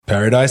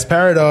Paradise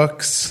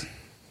Paradox.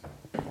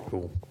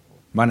 Cool.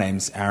 My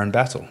name's Aaron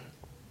Battle.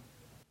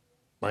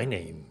 My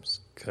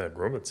name's Kurt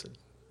Robertson.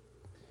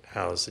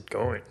 How's it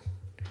going?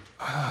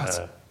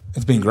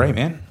 It's been great,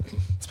 man.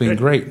 It's been Good.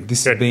 great.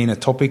 This Good. has been a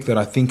topic that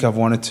I think I've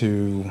wanted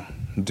to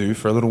do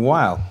for a little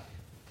while.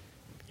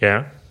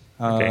 Yeah?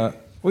 Okay.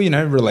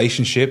 Well,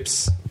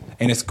 relationships.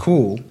 And it's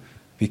cool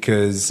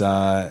because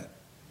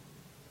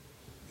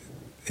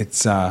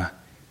it's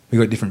we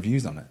got different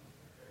views on it.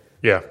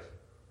 Yeah.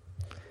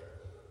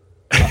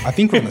 I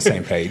think we're on the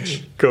same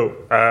page. Cool.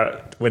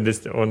 On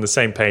the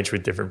same page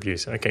with different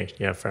views. Okay.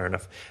 Yeah, fair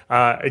enough.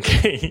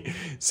 Okay.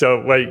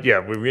 So,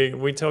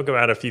 we talk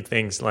about a few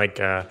things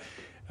like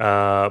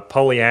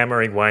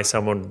polyamory, why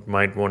someone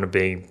might want to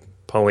be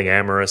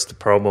polyamorous, the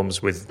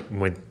problems with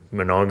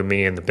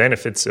monogamy and the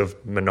benefits of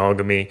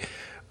monogamy,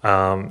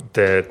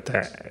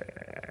 the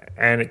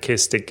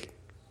anarchistic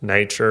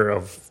nature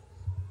of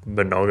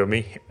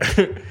monogamy,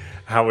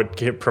 how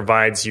it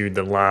provides you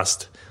the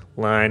last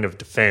line of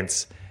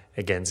defense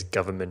against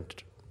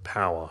government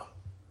power.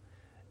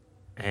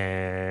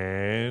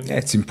 And Yeah,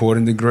 it's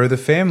important to grow the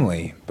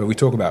family, but we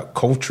talk about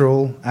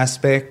cultural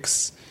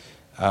aspects,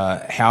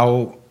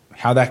 how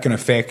that can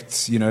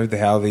affect, here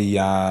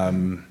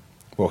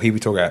we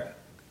talk about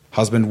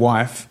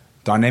husband-wife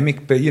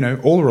dynamic, but,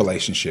 all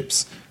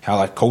relationships, how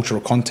like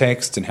cultural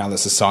context and how the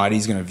society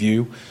is going to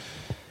view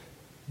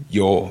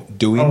your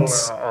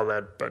doings. all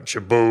that bunch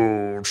of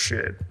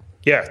bullshit.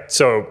 Yeah,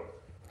 so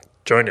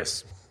join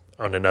us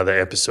on another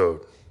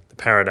episode. The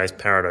Paradise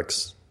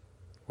Paradox.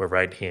 We're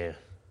right here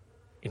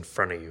in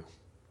front of you.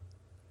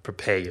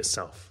 Prepare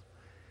yourself.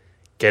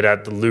 Get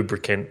out the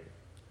lubricant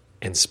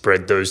and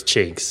spread those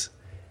cheeks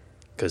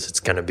because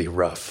it's going to be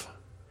rough.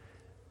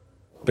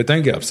 But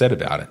don't get upset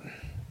about it.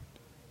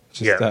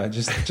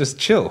 Just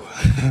chill.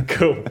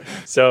 Cool.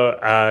 So,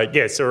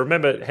 so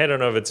remember, head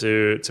on over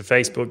to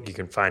Facebook. You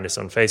can find us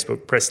on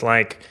Facebook. Press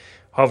like,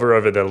 hover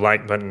over the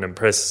like button and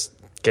press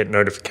get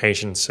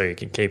notifications so you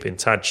can keep in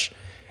touch.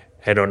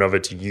 Head on over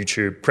to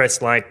YouTube.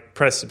 Press like,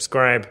 press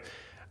subscribe.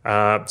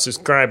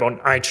 Subscribe on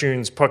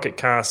iTunes, Pocket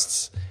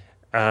Casts,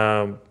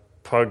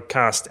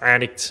 Podcast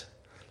Addict.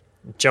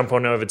 Jump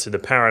on over to the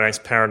Paradise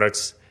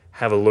Paradox.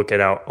 Have a look at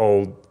our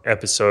old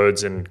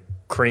episodes and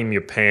cream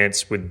your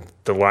pants with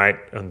delight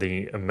on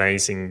the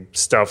amazing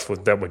stuff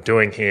that we're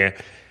doing here.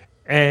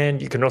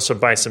 And you can also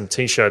buy some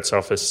t-shirts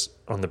off us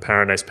on the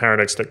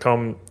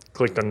paradiseparadox.com.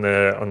 Click on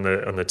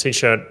the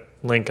t-shirt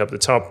link up the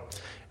top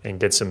and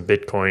get some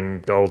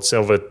Bitcoin, gold,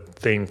 silver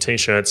themed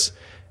t-shirts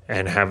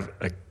and have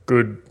a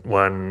good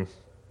one.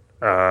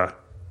 I'm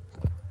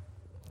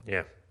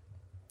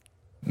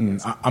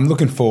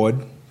looking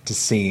forward to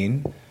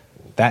seeing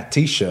that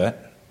t-shirt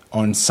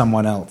on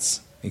someone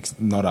else. It's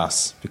not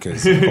us,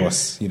 because of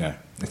course,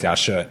 it's our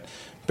shirt.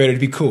 But it'd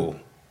be cool.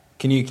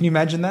 Can you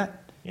imagine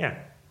that? Yeah.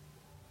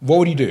 What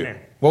would you do? Yeah.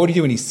 What would you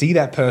do when you see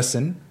that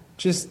person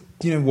just,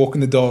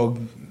 walking the dog,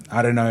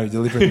 I don't know,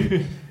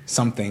 delivering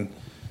something,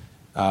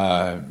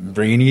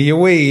 bringing you your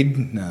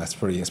weed? No, that's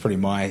pretty I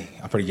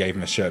probably gave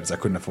him a shirt because I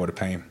couldn't afford to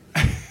pay him.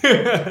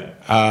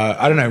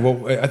 I don't know.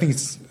 Well, I think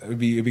it'd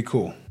be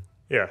cool.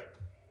 Yeah.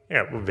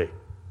 Yeah, it would be.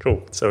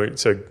 Cool. So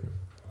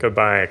go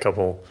buy a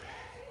couple.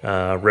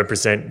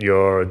 Represent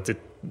your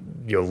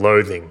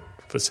loathing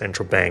for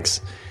central banks.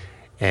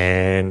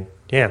 And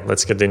yeah,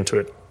 let's get into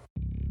it.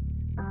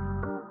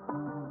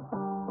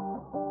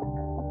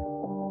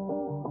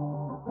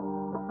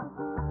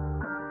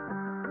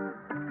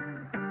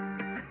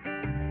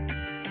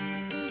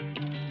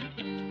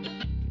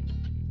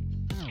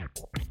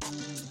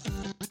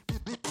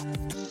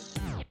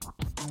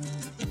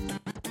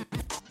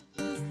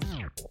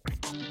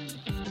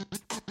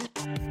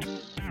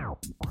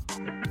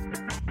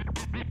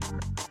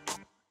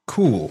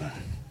 Cool.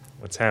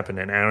 What's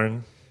happening,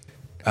 Aaron?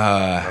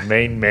 My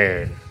main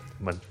man,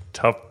 my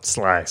top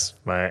slice,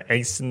 my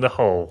ace in the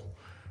hole.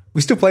 We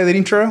still play that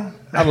intro?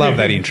 I love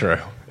that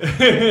intro.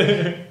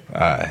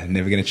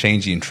 Never going to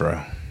change the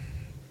intro.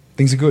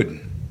 Things are good.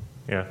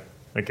 Yeah.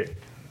 Okay.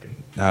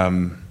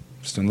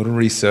 Just doing a little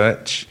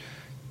research.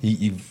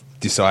 You've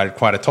decided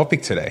quite a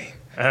topic today.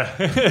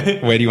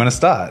 Where do you want to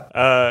start?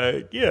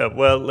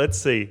 Well, let's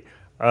see.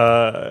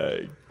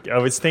 I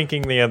was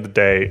thinking the other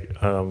day,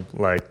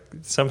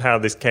 somehow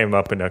this came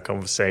up in our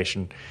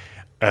conversation,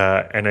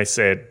 and I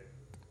said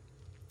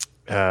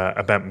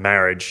about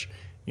marriage.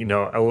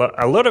 A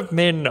lot of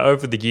men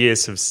over the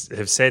years have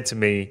said to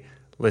me,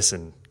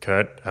 "Listen,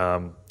 Kurt,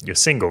 you're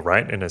single,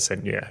 right?" And I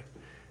said, "Yeah."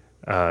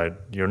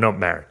 You're not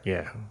married,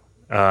 yeah.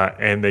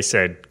 And they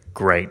said,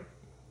 "Great,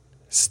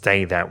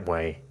 stay that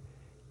way.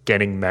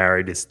 Getting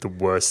married is the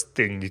worst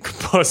thing you could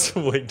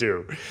possibly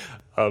do."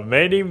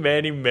 Many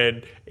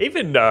men,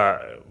 even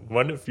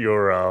one of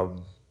your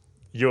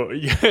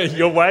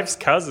wife's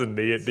cousin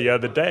the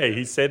other day,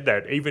 he said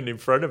that even in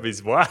front of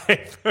his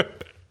wife.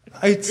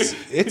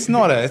 It's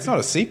not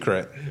a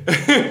secret.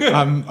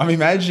 I'm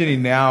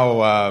imagining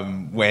now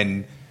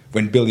when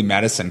Billy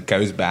Madison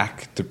goes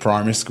back to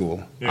primary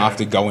school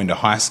after going to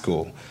high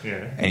school,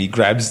 and he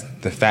grabs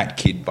the fat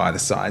kid by the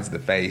sides of the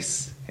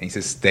face And he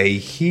says, stay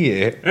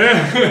here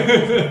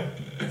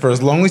for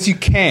as long as you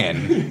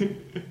can.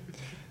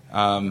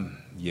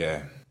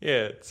 Yeah.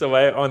 Yeah. So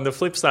on the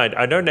flip side,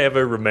 I don't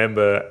ever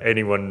remember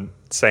anyone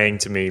saying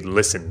to me,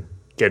 listen,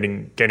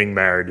 getting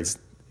married is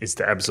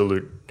the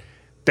absolute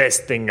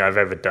best thing I've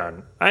ever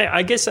done.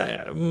 I guess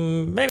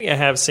maybe I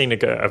have seen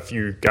a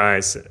few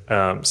guys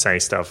say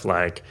stuff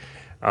like,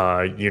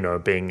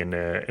 being in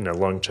a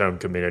long-term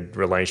committed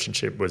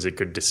relationship was a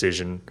good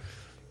decision.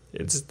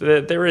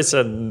 There is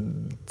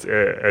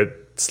a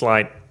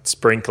slight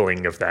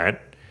sprinkling of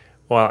that.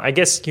 Well, I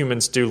guess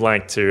humans do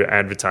like to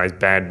advertise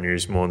bad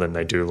news more than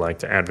they do like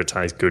to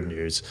advertise good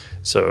news.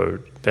 So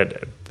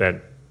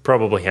that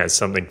probably has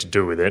something to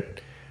do with it.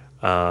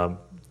 But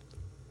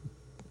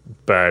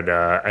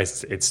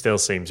it still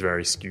seems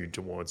very skewed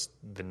towards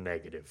the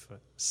negative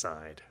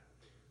side.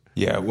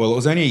 Yeah, well, it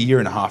was only a year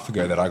and a half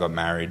ago that I got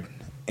married.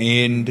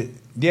 And,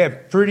 yeah,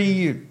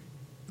 pretty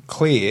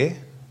clear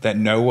that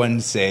no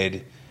one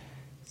said,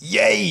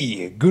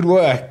 yay, good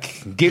work,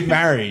 get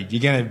married,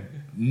 you're going to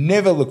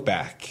never look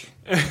back.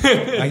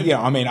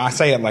 I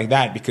say it like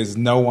that because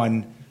no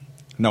one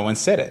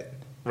said it.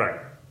 Right.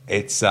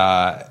 It's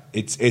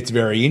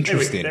very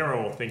interesting. They're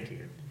all thinking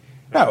it.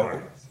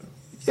 No,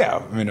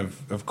 yeah, I mean,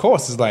 of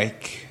course, it's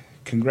like,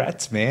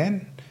 congrats,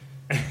 man.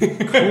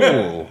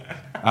 Cool.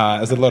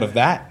 There's a lot of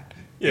that.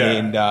 Yeah.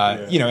 And,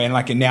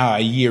 and now a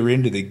year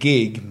into the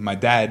gig, my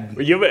dad...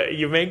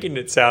 You're making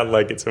it sound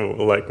like it's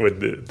all like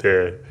when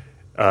they're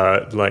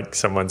like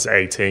someone's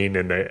 18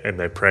 and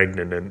they're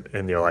pregnant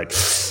and you're like...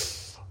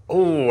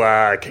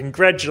 Oh,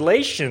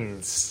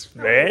 congratulations,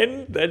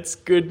 man! That's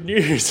good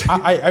news.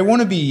 I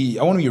want to be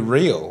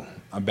real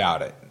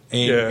about it,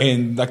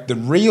 and like the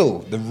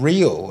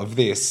real of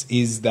this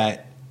is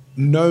that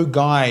no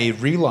guy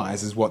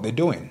realizes what they're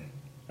doing.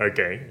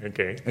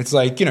 Okay. It's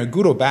like,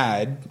 good or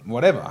bad,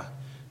 whatever.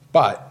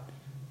 But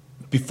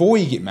before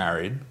you get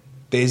married,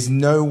 there's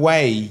no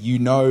way you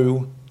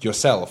know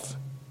yourself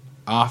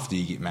after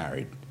you get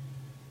married.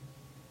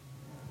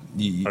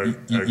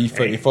 You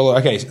follow.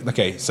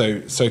 Okay.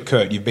 So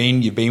Kurt, you've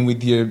been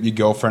with your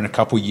girlfriend a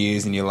couple of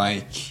years, and you're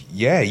like,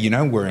 yeah,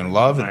 we're in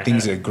love and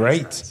things are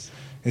great.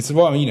 It's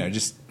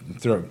just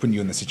putting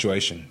you in the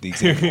situation, the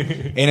example,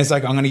 and it's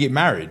like, I'm going to get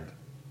married.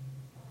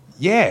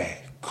 Yeah,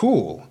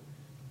 cool.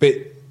 But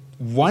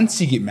once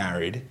you get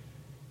married,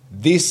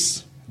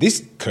 this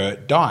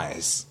Kurt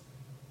dies.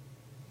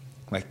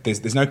 Like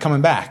there's no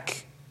coming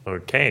back.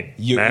 Okay,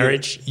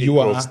 marriage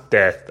equals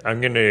death.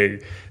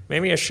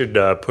 Maybe I should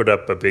put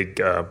up a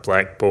big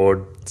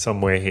blackboard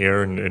somewhere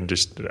here and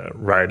just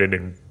write it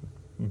in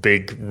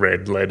big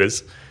red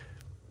letters.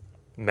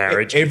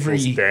 Marriage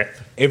equals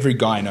death. Every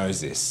guy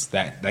knows this,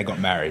 that they got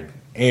married.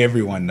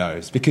 Everyone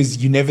knows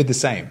because you're never the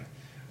same.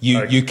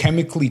 You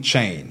chemically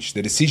change.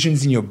 The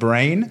decisions in your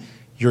brain,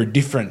 you're a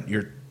different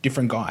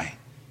guy.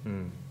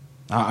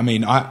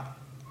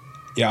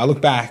 I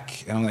look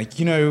back and I'm like,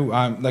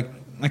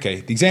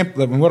 the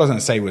example, what I was going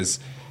to say was,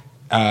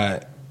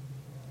 a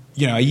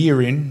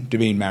year into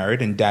being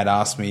married, and Dad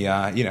asked me,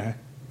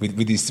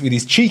 with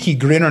his cheeky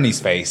grin on his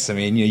face. I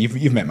mean,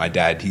 you've met my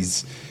dad.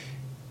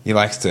 He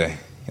likes to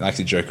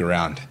joke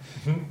around,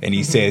 and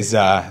he says,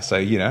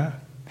 so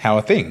how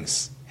are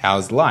things?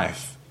 How's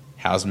life?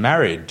 How's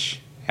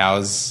marriage?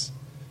 How's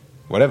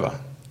whatever?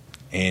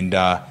 And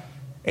I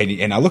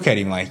look at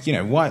him like,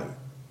 why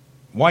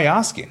are you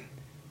asking?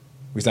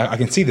 Because I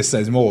can see this.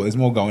 There's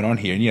more going on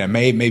here, and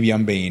maybe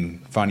I'm being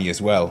funny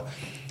as well.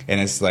 And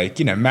it's like,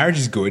 marriage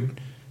is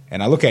good.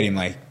 And I look at him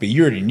like, but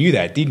you already knew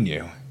that, didn't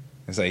you?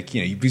 It's like,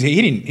 because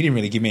he didn't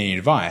really give me any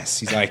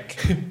advice. He's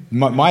like,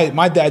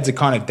 my dad's the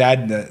kind of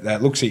dad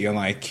that looks at you and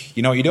like,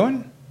 you know what you're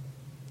doing?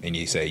 And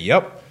you say,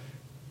 yep.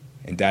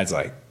 And Dad's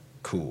like,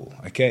 cool,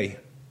 okay.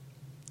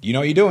 You know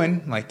what you're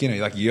doing? Like,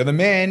 you're the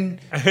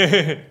man.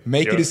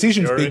 Make your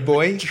decisions, big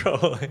boy.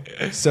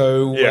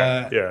 So,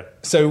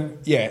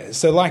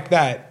 So like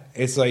that,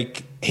 it's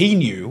like he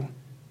knew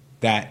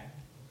that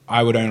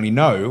I would only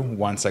know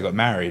once I got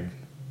married,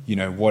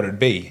 what it'd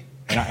be.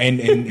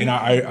 And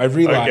I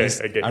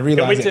realized, okay. I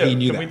realized that he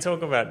knew that. Can we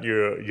talk about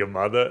your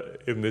mother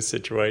in this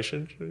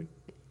situation?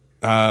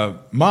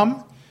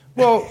 Mum?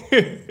 Well,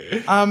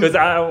 because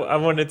I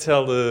want to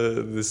tell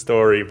the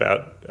story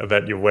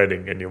about your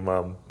wedding and your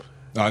mum.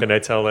 Can I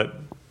tell it?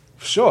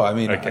 Sure. I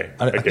mean, okay.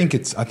 I think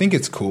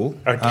it's cool.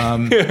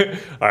 Okay.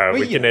 All right,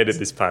 we can edit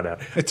this part out.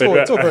 It's all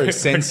very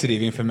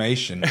sensitive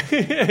information.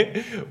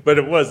 But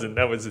it wasn't.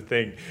 That was the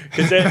thing.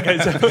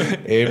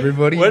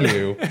 Everybody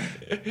knew.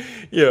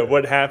 Yeah,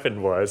 what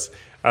happened was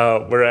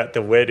we're at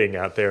the wedding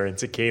out there in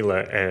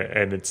Tequila,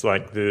 and it's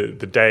like the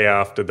day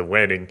after the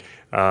wedding,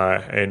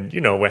 and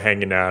we're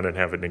hanging out and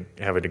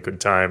having a good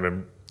time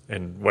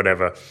and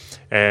whatever.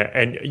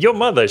 And your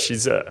mother,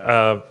 she's not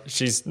a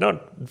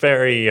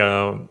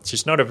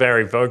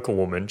very vocal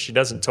woman. She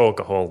doesn't talk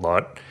a whole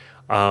lot,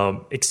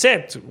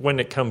 except when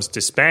it comes to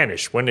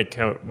Spanish.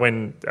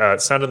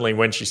 Suddenly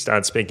when she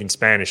starts speaking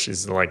Spanish,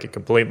 she's like a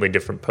completely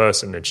different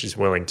person, and she's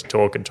willing to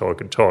talk and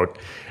talk and talk.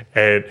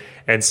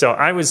 And so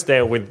I was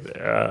there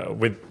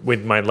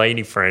with my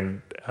lady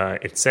friend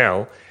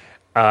Itzel,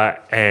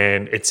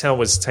 and Itzel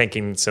was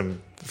taking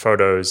some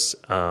photos.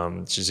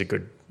 She's a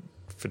good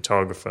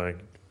photographer.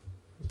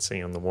 Let's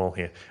see on the wall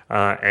here,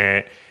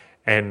 and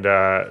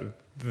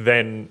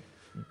then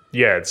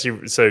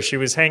she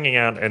was hanging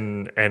out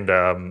and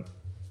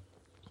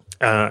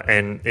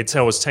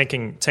Itzel was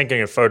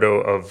taking a photo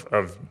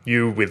of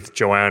you with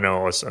Joanna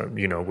or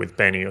with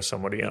Benny or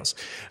somebody else,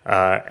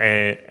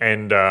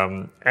 and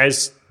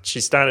as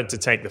she started to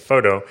take the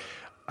photo,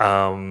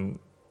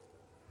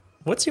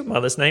 what's your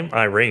mother's name?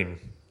 Irene.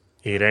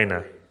 Yeah,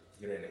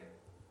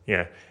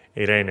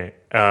 Irene.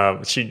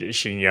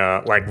 She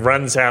like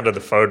runs out of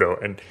the photo,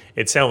 and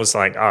Itzel was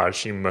like,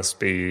 she must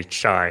be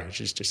shy.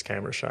 She's just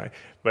camera shy.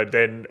 But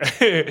then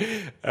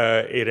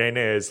Irene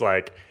is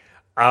like,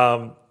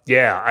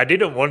 yeah, I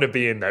didn't want to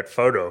be in that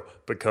photo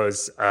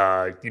because,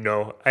 I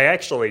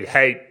actually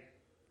hate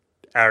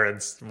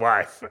Aaron's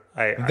wife.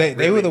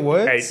 They were the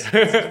words.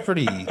 It's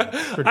pretty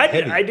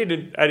heavy. I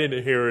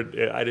didn't hear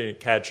it. I didn't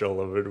catch all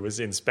of it. It was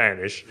in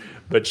Spanish,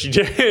 but she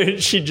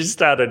just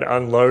started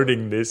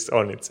unloading this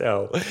on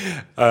Itzel,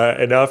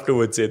 and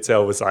afterwards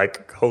Itzel was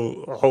like,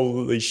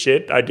 "Holy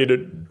shit! I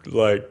didn't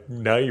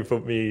Now you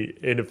put me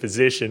in a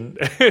position.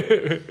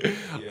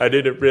 I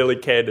didn't really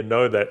care to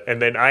know that."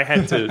 And then I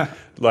had to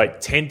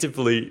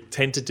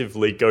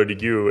tentatively go to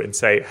you and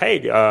say,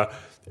 "Hey,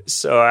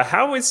 so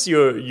how is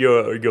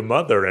your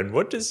mother, and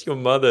what does your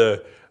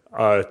mother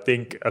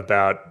think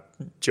about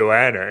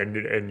Joanna?"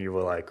 And you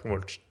were like,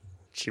 "Well,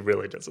 she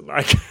really doesn't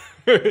like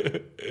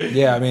her."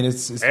 Yeah, I mean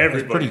it's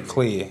pretty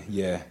clear.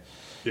 Yeah.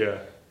 Yeah.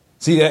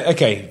 See,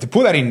 okay, to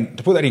put that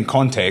in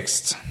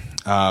context,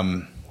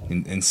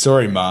 and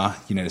sorry, Ma,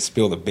 to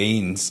spill the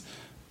beans,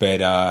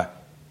 but I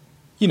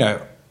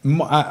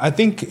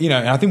think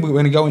we're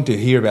going to go into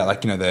here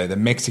about the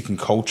Mexican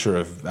culture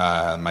of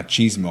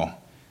machismo.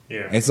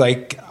 Yeah. It's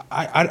like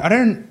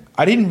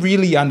I didn't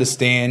really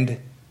understand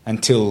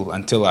until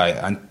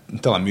I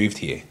moved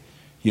here,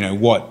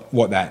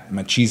 what that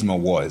machismo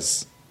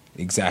was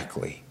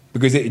exactly,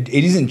 because it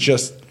isn't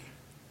just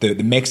the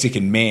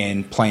Mexican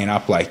man playing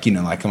up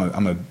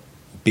I'm a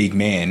big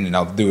man and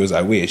I'll do as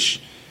I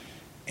wish,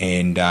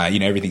 and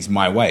everything's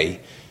my way.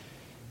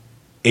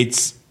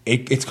 It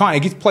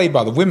gets played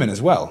by the women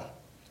as well,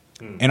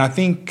 and I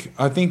think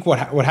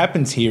what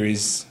happens here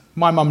is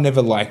my mum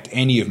never liked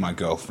any of my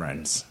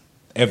girlfriends.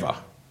 Ever.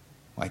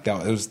 There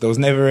was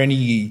never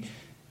any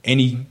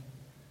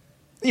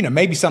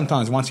maybe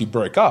sometimes once we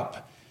broke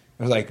up,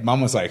 it was like Mum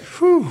was like,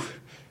 whew,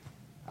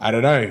 I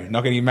don't know,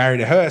 not going to get married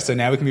to her, so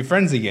now we can be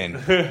friends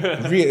again.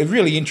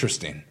 Really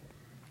interesting.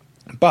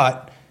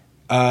 But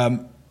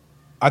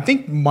I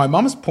think my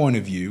mum's point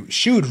of view,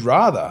 she would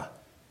rather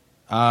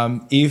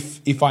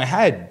if I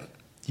had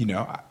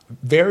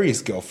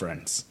various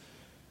girlfriends,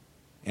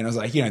 and I was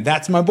like,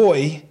 that's my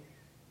boy.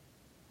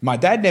 My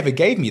dad never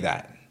gave me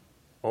that.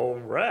 All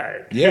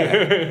right.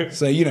 Yeah.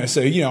 So I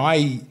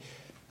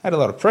had a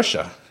lot of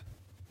pressure,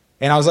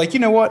 and I was like, you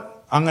know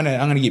what? I'm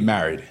gonna get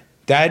married.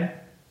 Dad,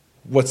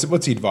 what's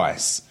the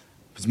advice?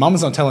 Because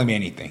Mum's not telling me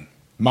anything.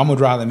 Mum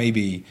would rather me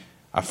be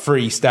a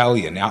free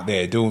stallion out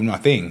there doing my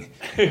thing.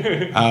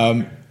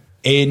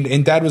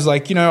 And Dad was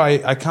like,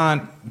 I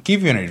can't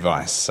give you any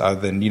advice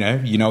other than you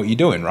know what you're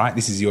doing, right?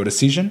 This is your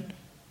decision.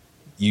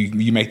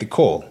 You make the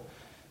call,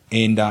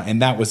 and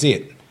that was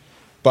it.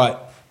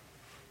 But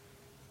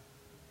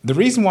the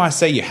reason why I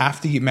say you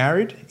have to get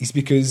married is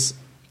because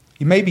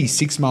you may be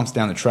 6 months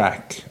down the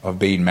track of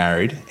being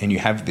married, and you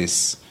have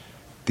this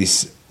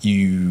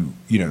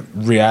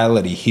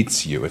reality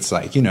hits you. It's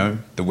like,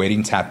 the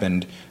wedding's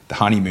happened, the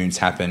honeymoon's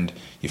happened,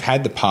 you've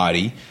had the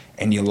party,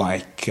 and you're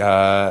like,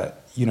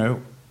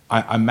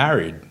 I'm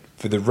married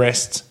for the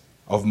rest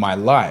of my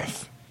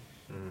life.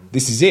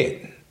 This is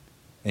it.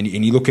 And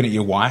you're looking at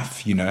your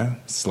wife,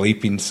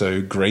 sleeping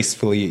so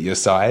gracefully at your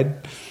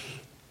side.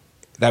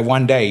 That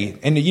one day,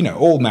 and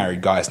all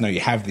married guys know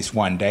you have this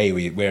one day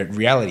where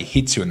reality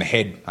hits you in the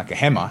head like a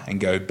hammer and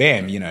go,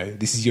 bam,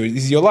 this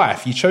is your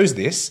life. You chose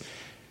this.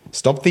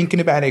 Stop thinking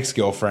about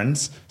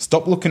ex-girlfriends.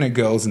 Stop looking at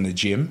girls in the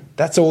gym.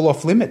 That's all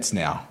off limits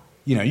now.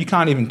 You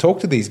can't even talk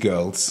to these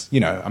girls,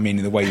 in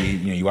the way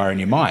you are in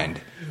your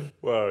mind.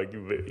 Well,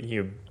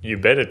 you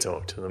better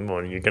talk to them,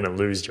 or you're going to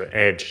lose your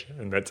edge,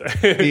 and that's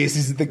this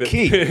is the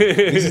key.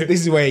 This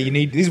is where you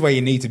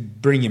need to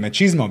bring your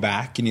machismo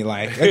back, and you're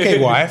like,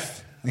 okay, wife.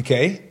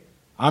 Okay,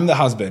 I'm the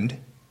husband,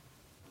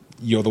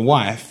 you're the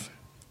wife.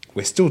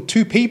 We're still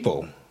two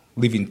people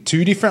living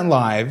two different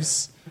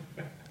lives,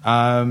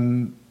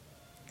 and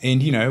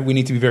we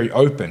need to be very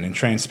open and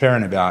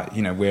transparent about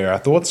where our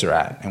thoughts are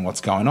at and what's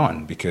going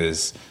on.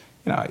 Because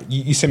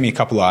you sent me a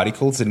couple of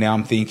articles, and now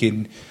I'm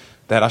thinking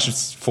that I should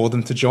forward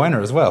them to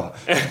Joanna as well.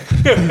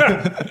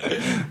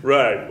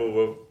 Right.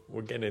 Well,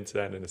 we'll get into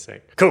that in a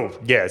sec. Cool.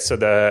 Yeah. So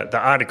the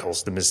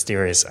articles, the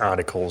mysterious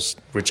articles,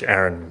 which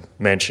Aaron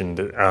mentioned.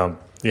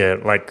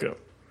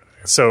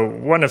 So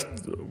one of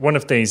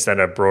these that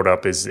I brought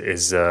up is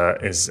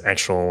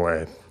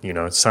actual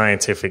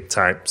scientific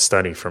type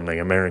study from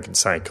the American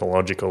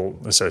Psychological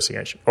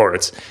Association, or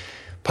it's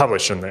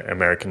published on the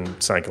American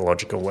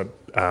Psychological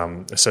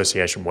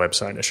Association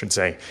website, I should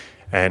say.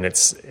 And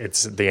it's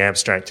the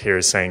abstract here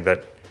is saying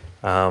that,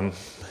 the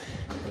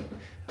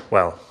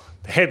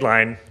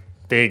headline,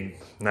 big,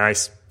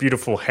 nice,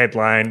 beautiful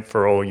headline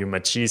for all you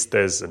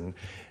machistas and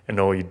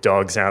all you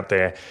dogs out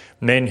there.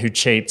 Men who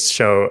cheat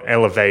show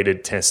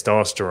elevated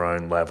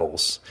testosterone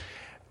levels.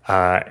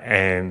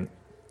 And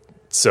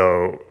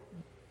so,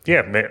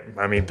 yeah,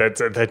 I mean,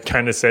 that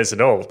kind of says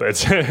it all.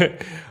 That's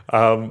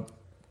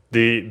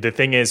the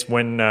thing is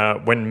when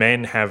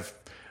men have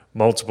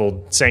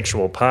multiple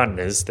sexual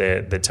partners,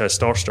 their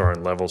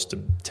testosterone levels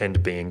tend to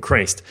be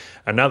increased.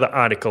 Another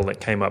article that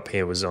came up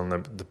here was on the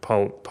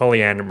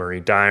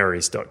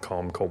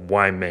polyamorydiaries.com called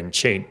Why Men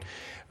Cheat.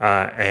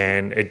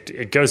 And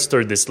it goes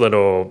through this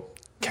little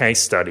case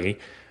study.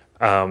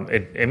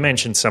 It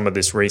mentions some of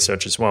this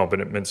research as well, but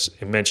it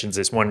mentions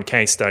this one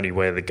case study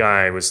where the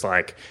guy was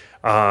like,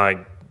 he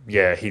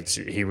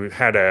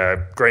had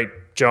a great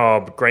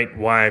job, great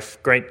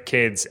wife, great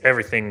kids,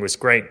 everything was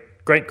great.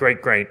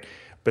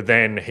 But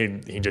then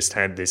he just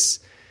had this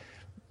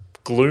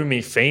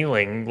gloomy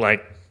feeling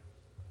like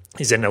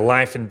he's in a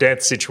life and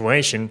death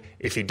situation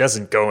if he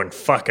doesn't go and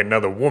fuck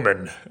another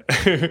woman,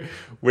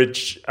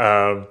 which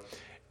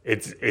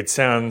it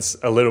sounds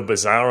a little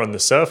bizarre on the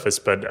surface,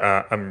 but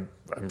I'm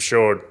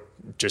sure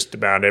just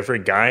about every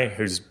guy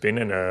who's been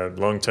in a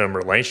long-term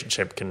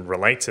relationship can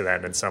relate to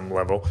that at some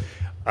level.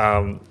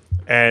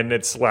 And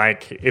it's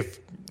like if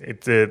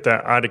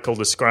the article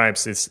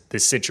describes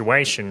this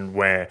situation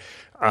where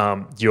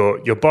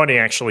your body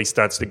actually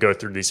starts to go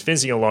through these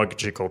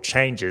physiological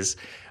changes.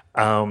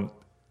 So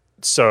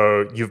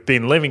you've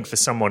been living for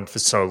someone for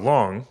so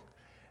long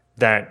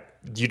that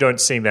you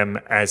don't see them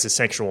as a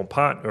sexual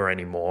partner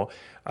anymore,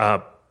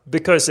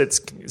 because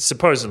it's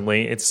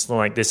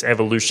like this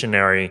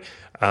evolutionary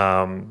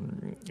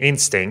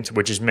instinct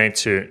which is meant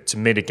to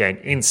mitigate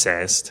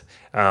incest.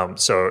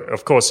 So,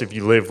 of course, if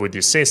you live with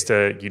your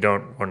sister, you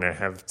don't want to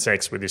have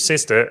sex with your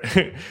sister.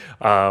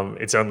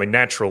 It's only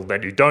natural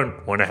that you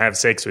don't want to have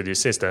sex with your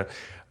sister.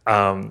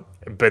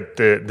 But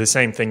the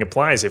same thing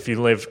applies. If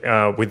you live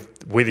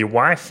with your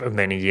wife for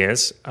many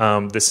years,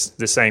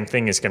 the same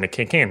thing is going to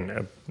kick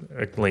in,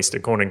 at least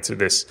according to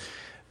this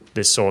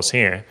source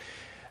here.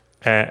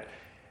 You're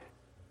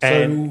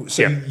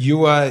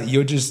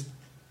just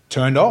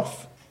turned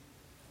off.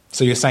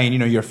 So you're saying,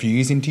 you're a few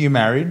years into your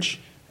marriage,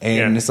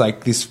 and it's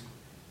like this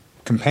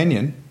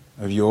companion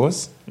of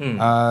yours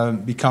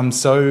becomes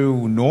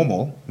so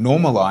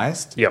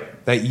normalized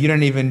that you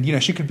don't even,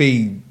 she could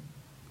be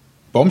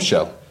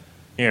bombshell.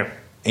 Yeah.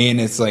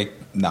 And it's like,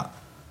 nah.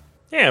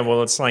 Yeah,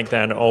 well, it's like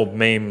that old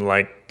meme,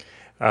 like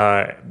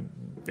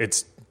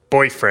it's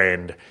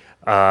boyfriend.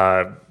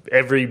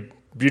 Every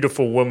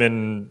beautiful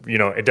woman,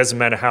 it doesn't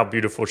matter how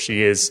beautiful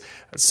she is,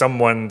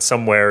 someone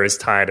somewhere is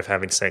tired of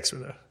having sex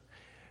with her.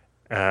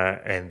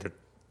 And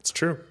it's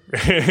true.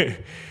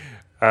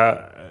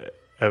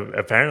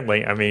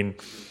 Apparently, I mean,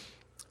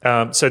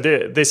 so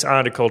this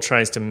article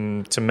tries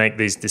to make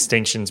these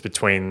distinctions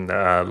between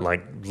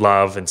like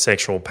love and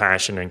sexual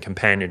passion and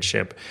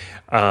companionship,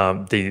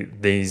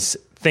 these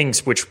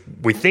things which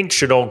we think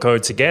should all go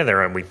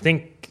together, and we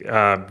think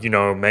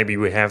maybe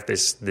we have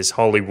this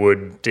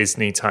Hollywood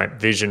Disney type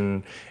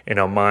vision in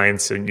our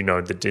minds, and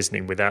the Disney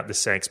without the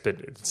sex, but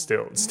it's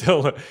still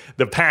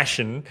the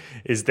passion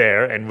is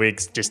there, and we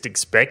just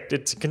expect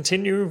it to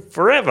continue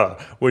forever,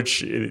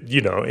 which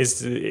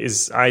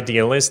is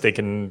idealistic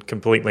and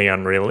completely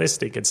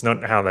unrealistic. It's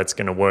not how that's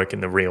going to work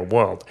in the real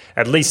world,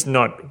 at least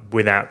not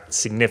without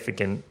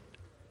significant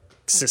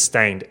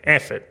sustained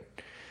effort.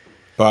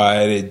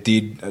 But it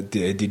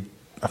did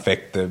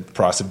affect the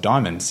price of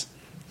diamonds.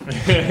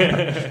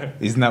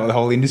 Isn't that what the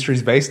whole industry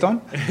is based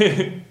on?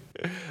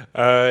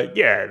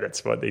 Yeah,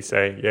 that's what they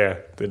say. Yeah,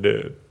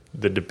 the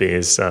De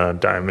Beers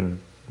diamond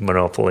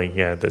monopoly.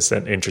 Yeah, there's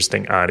that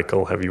interesting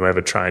article. Have you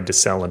ever tried to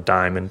sell a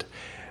diamond?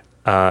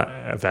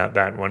 About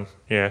that one.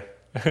 Yeah.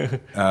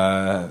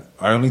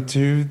 Only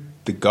to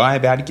the guy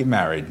about to get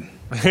married.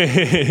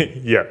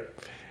 Yeah.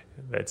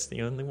 That's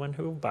the only one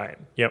who will buy it.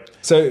 Yep.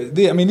 So,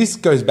 this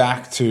goes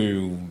back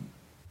to...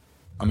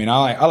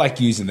 I like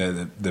using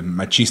the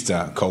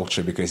machista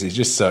culture because it's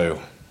just so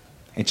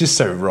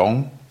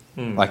wrong.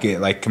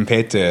 Like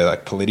compared to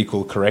like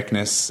political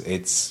correctness,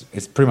 it's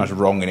pretty much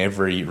wrong in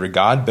every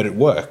regard, but it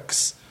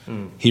works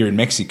here in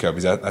Mexico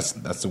because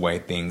that's the way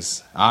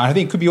things are. I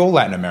think it could be all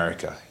Latin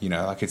America,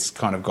 like it's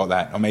kind of got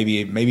that, or maybe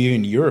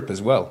even Europe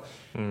as well.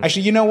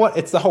 Actually, you know what?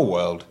 It's the whole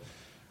world.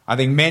 I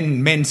think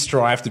men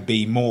strive to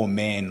be more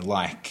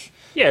man-like.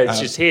 Yeah, it's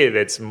just here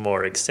that's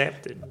more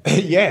accepted.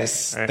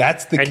 Yes,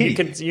 that's the key.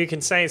 And you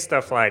can say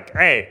stuff like,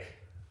 "Hey,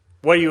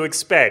 what do you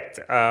expect?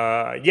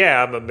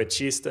 Yeah, I'm a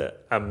machista.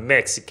 I'm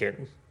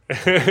Mexican,"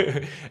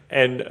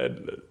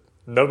 and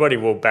nobody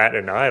will bat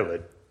an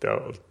eyelid.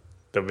 They'll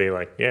be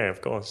like, "Yeah,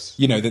 of course."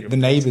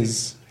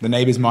 The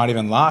neighbors might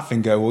even laugh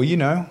and go, "Well,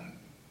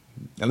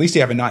 at least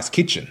you have a nice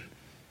kitchen."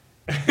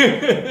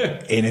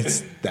 And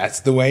that's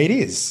the way it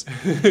is.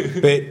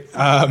 But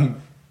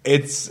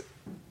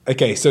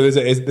okay, so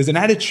there's an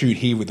attitude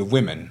here with the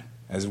women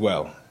as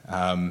well.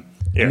 I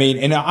mean,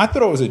 and I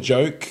thought it was a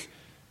joke,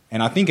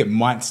 and I think it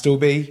might still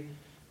be.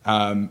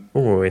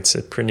 Oh, it's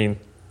a pretty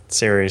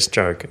serious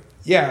joke.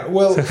 Yeah,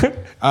 well,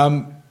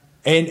 and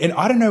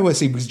I don't know,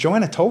 because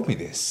Joanna told me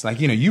this. Like,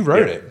 you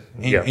wrote it,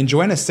 and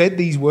Joanna said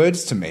these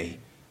words to me,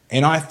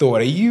 and I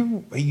thought,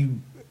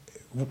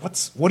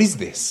 what is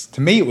this?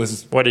 To me, it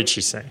was. What did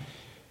she say?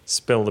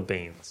 Spill the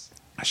beans.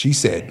 She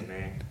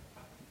said,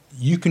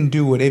 you can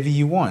do whatever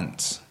you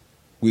want,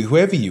 with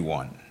whoever you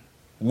want,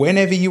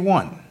 whenever you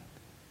want.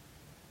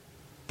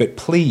 But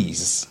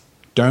please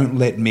don't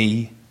let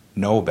me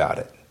know about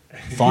it.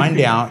 Find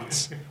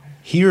out,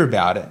 hear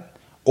about it,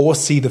 or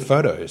see the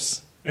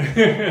photos.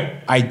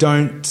 I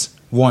don't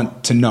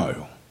want to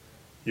know.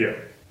 Yeah.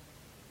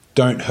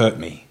 Don't hurt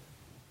me.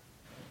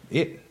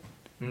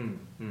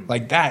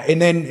 Like that.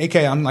 And then,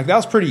 okay, I'm like, that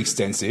was pretty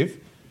extensive.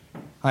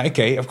 Like,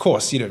 okay, of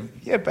course,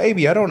 yeah,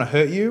 baby, I don't want to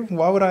hurt you.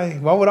 Why would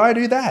I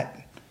do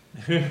that?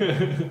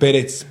 but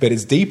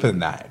it's deeper than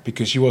that,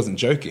 because she wasn't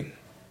joking.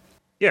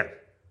 Yeah.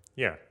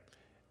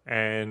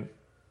 And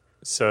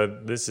so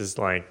this is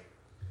like,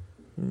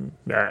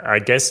 I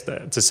guess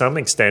that to some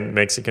extent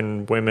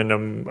Mexican women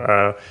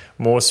are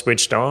more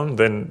switched on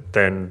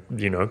than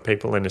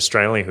people in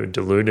Australia who are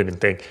deluded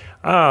and think,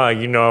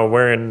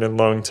 we're in a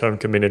long-term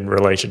committed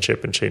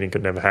relationship and cheating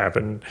could never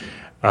happen.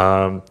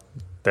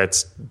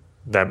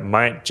 That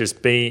might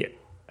just be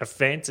a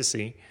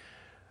fantasy.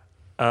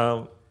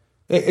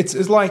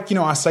 It's like,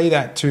 I say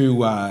that to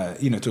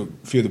to a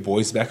few of the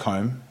boys back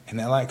home, and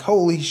they're like,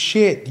 "Holy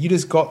shit, you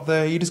just got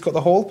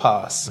the hall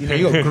pass.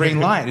 You got green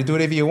light to do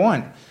whatever you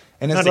want."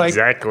 And it's Not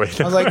exactly.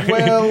 I was like,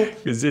 well,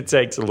 because it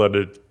takes a lot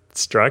of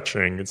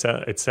structuring.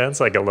 It sounds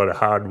like a lot of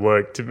hard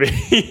work to me.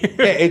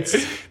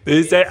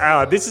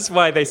 Yeah, this is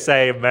why they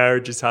say a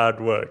marriage is hard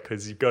work,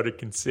 because you've got to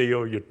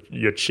conceal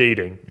your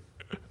cheating.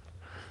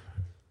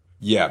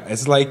 Yeah,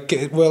 it's like,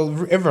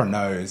 well, everyone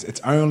knows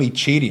it's only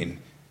cheating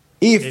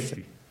if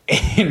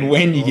and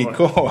when you get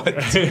caught.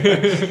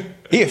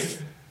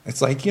 If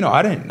it's like,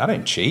 I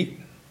don't cheat.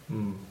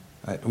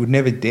 I would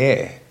never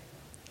dare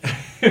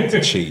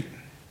to cheat.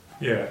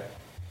 Yeah.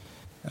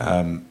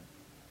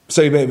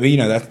 So, but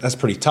that's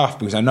pretty tough,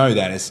 because I know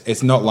that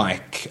it's not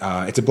like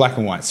it's a black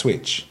and white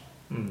switch.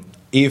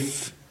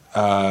 If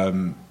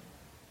it's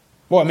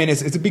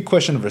a big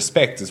question of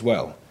respect as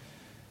well.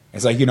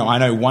 It's like, I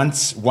know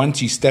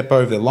once you step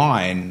over the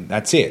line,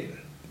 that's it.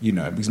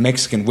 Because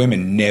Mexican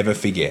women never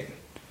forget,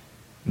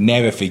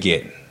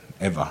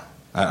 ever.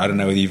 I don't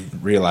know whether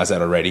you've realized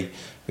that already,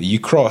 but you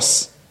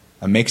cross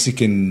a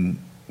Mexican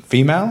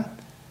female,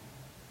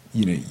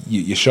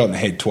 you're shot in the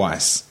head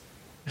twice.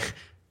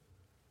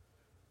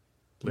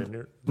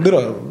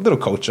 Little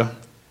culture.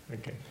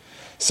 Okay.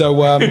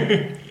 So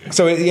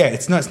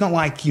it's not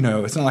like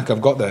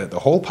I've got the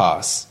hall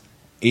pass.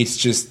 It's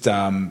just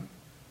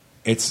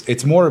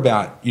it's more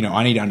about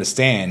I need to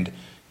understand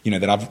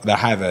that I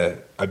have a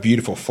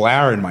beautiful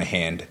flower in my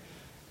hand,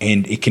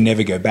 and it can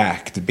never go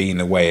back to being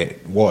the way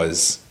it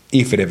was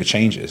if it ever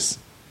changes.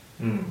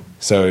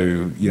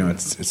 So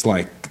it's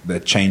like the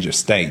change of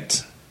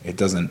state. It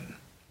doesn't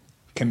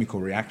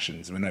chemical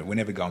reactions. We're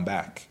never going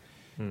back.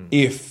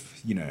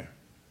 If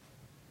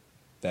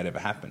that ever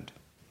happened.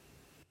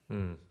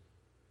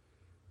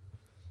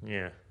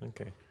 Yeah,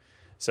 okay.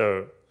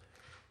 So,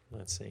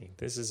 let's see.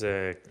 This is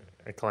a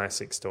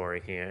classic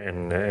story here,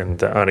 and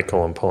the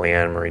article on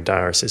Polyamory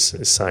Diaries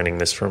is citing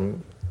this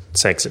from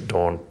Sex at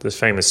Dawn, this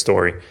famous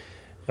story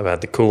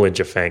about the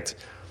Coolidge effect.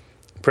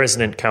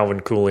 President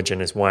Calvin Coolidge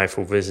and his wife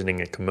were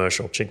visiting a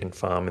commercial chicken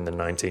farm in the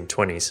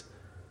 1920s.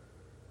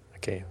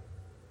 Okay.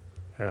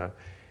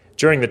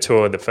 During the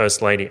tour, the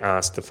First Lady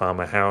asked the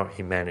farmer how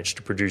he managed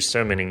to produce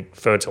so many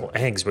fertile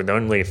eggs with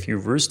only a few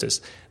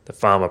roosters. The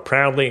farmer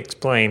proudly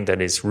explained that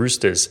his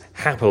roosters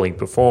happily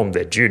performed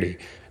their duty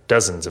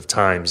dozens of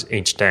times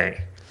each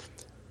day.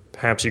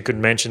 "Perhaps you could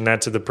mention that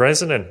to the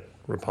president,"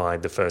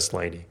 replied the First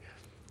Lady.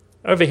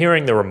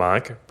 Overhearing the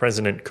remark,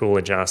 President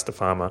Coolidge asked the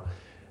farmer,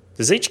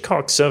 "Does each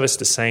cock service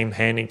the same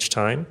hen each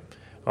time?"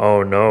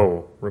 "Oh,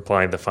 no,"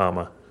 replied the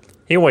farmer.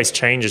 "He always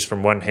changes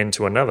from one hen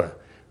to another."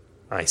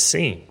 "I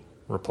see,"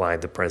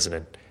 replied the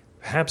president.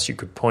 "Perhaps you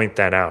could point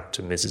that out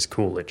to Mrs.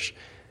 Coolidge."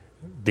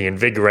 The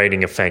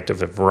invigorating effect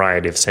of a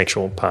variety of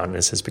sexual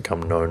partners has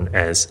become known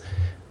as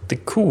the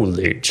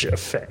Coolidge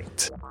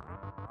effect.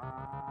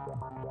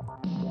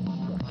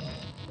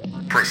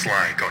 Press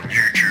like on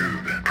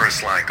YouTube,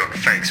 press like on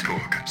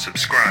Facebook,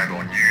 subscribe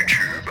on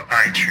YouTube,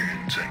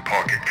 iTunes, and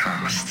Pocket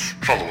Casts.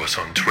 Follow us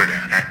on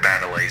Twitter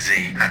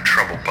 @BattleAZ,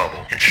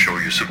 @TroubleBubble, and show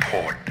your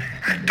support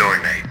at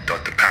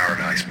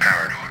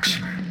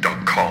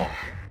donate.theparadiseparadox.com.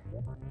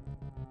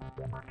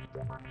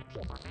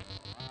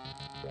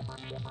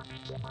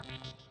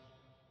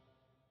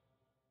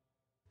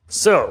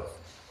 So,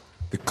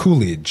 The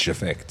Coolidge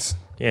effect.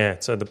 yeah,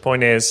 so the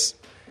point is,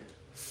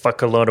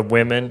 fuck a lot of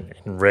women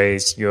and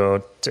raise your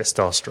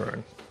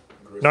testosterone.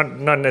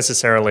 Not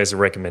necessarily as a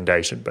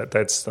recommendation, but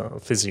that's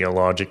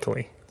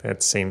physiologically.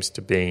 That seems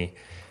to be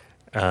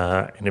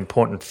an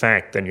important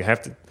fact, then you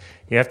have to.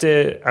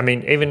 I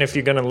mean, even if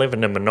you're going to live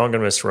in a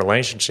monogamous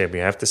relationship,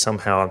 you have to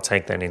somehow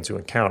take that into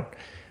account.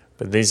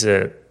 But this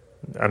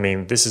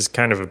is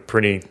kind of a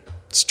pretty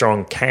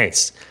strong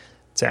case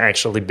to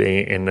actually be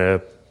in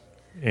a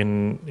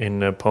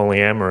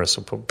polyamorous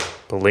or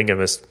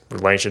polygamous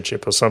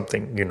relationship or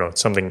something,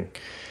 something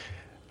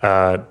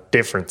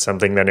different,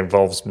 something that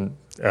involves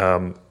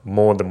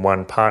more than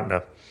one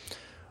partner.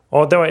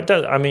 Although it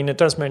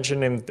does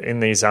mention in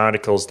these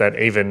articles that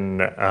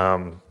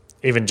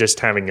even just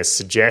having a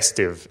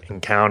suggestive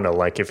encounter,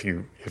 like if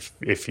you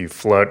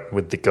flirt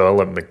with the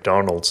girl at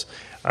McDonald's,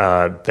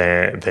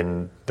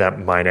 then that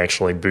might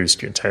actually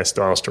boost your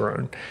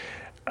testosterone.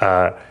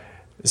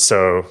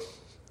 So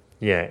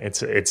yeah,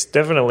 it's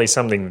definitely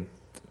something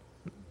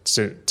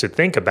to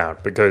think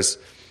about, because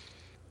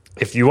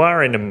if you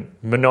are in a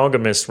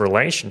monogamous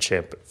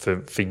relationship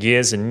for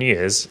years and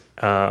years,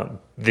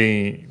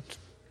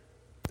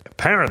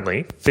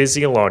 apparently,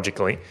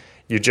 physiologically,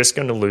 you're just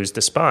going to lose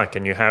the spark,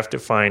 and you have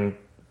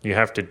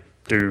to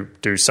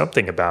do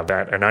something about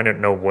that. And I don't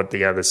know what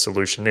the other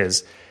solution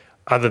is,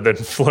 other than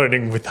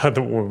flirting with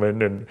other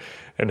women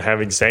and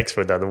having sex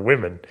with other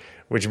women,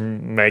 which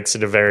makes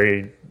it a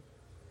very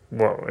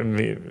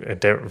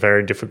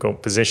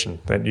difficult position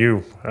that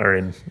you are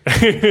in.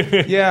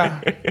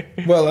 Yeah.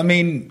 Well, I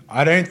mean,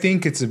 I don't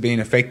think it's been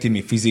affecting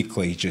me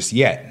physically just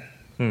yet.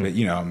 But,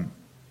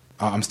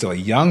 I'm still a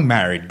young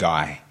married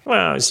guy.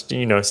 Well,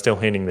 still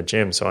hitting the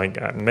gym, so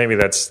maybe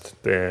that's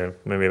a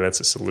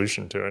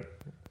solution to it.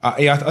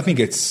 Yeah, I think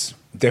it's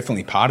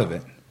definitely part of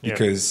it,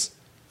 because,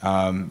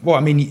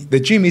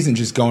 the gym isn't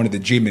just going to the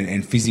gym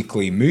and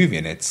physically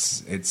moving.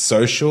 It's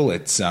social.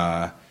 It's,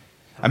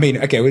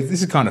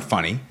 this is kind of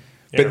funny,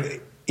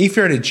 but if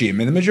you're at a gym,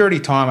 and the majority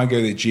of the time I go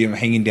to the gym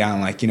hanging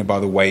down by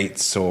the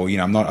weights, or,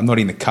 I'm not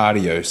in the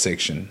cardio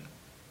section.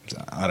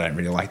 I don't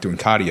really like doing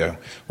cardio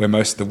where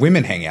most of the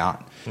women hang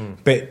out.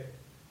 But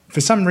for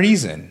some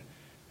reason,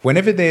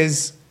 whenever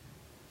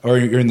or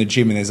you're in the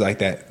gym and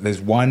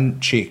there's one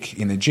chick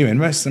in the gym, and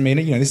this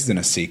isn't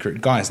a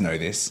secret, guys know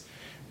this,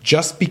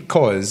 just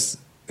because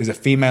there's a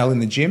female in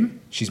the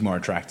gym, she's more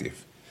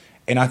attractive.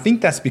 And I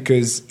think that's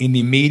because in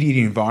the immediate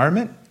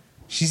environment,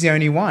 she's the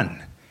only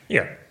one.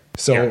 Yeah.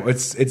 So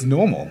it's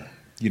normal,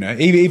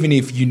 even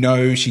if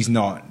she's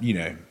not,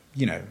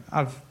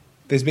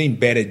 there's been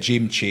better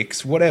gym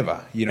chicks,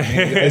 whatever,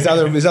 there's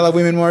other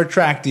women more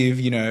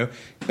attractive,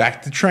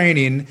 back to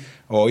training,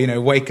 or,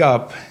 wake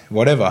up,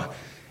 whatever.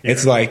 Yeah.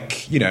 It's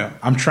like,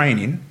 I'm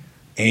training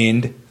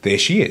and there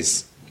she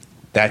is.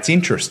 That's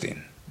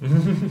interesting.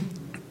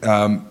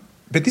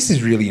 But this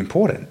is really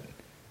important.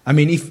 I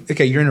mean,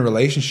 you're in a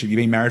relationship, you've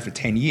been married for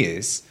 10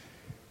 years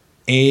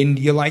and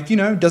you're like,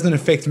 it doesn't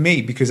affect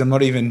me because I'm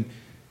not even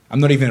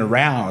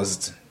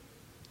aroused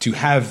to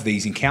have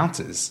these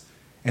encounters.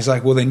 It's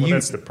like, well,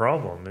 that's the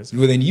problem, isn't it?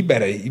 Well, then you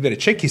better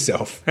check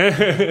yourself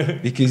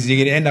because you're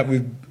going to end up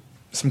with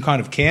some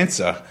kind of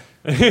cancer.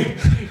 I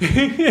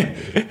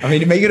mean,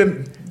 to make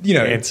it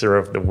cancer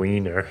of the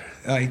wiener.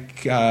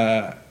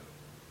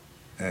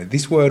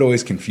 This word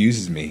always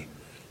confuses me.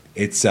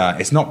 It's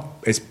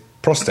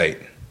prostate.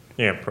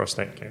 Yeah,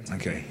 prostate cancer.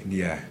 Okay,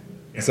 yeah.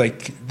 It's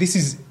like this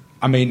is.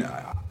 I mean,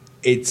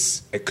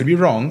 it could be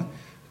wrong,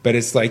 but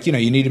it's like you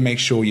need to make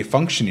sure you're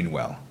functioning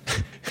well.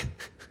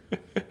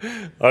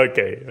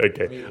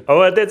 Okay.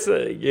 Oh, that's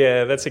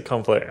a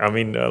complex. I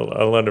mean,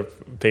 a lot of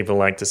people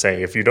like to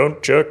say if you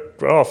don't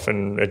jerk off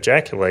and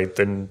ejaculate,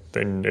 then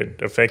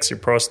it affects your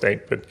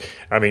prostate. But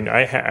I mean,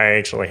 I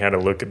actually had a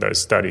look at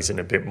those studies in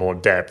a bit more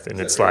depth, and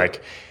it's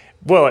like,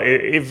 well,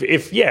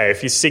 if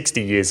you're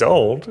 60 years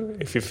old,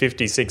 if you're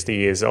 50, 60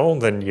 years old,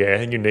 then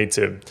you need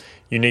to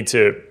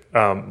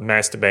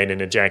masturbate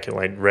and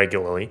ejaculate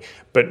regularly.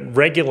 But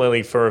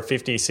regularly for a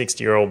 50,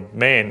 60-year-old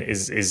man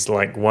is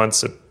like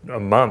once a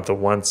month or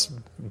once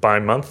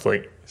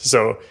bi-monthly.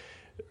 So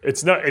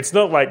it's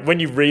not like when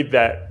you read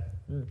that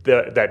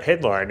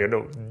headline,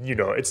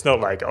 it's not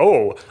like,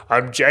 oh,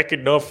 I'm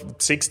jacking off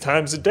 6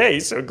 times a day,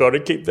 so I've got to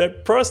keep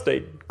that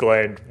prostate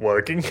gland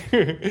working.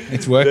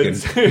 It's working.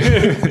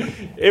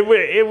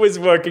 It was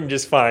working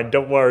just fine.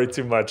 Don't worry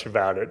too much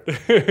about it.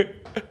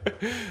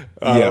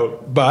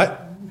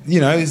 But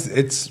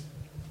it's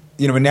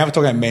we're now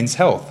talking about men's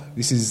health.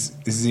 This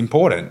is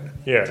important.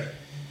 Yeah.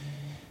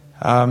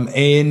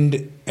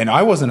 And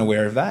I wasn't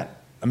aware of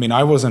that. I mean,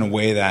 I wasn't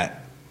aware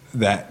that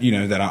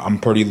I'm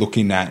probably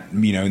looking at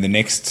in the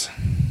next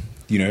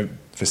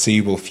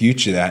foreseeable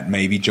future that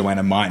maybe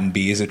Joanna mightn't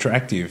be as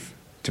attractive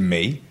to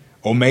me,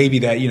 or maybe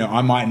that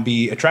I mightn't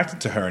be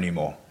attracted to her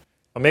anymore.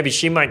 Or maybe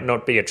she might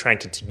not be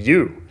attracted to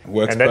you. It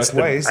works both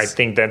ways. I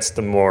think that's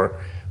the more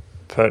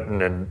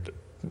pertinent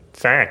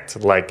fact.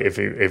 Like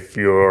if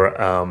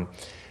your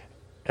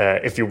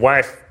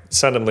wife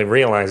suddenly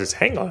realizes,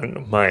 hang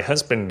on, my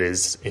husband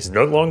is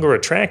no longer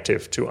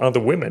attractive to other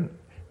women,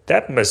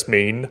 that must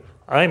mean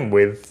I'm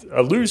with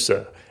a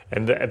loser.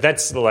 And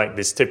that's like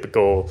this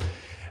typical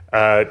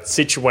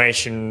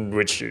situation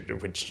which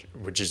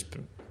has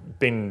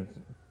been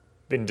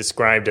been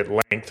described at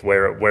length,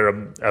 where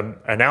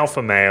an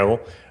alpha male,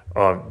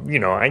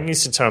 I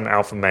use the term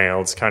alpha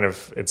male. It's kind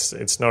of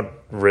it's not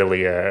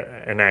really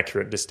an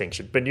accurate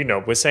distinction, but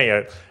we'll say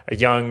a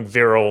young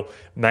virile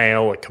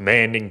male, a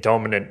commanding,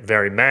 dominant,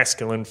 very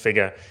masculine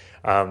figure,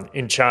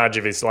 in charge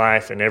of his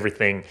life and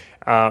everything.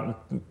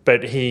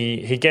 But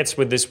he gets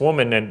with this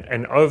woman,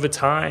 and over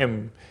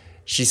time,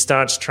 she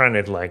starts trying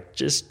to like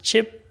just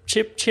chip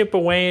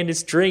away at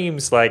his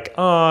dreams. Like,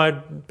 oh,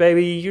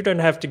 baby, you don't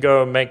have to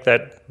go and make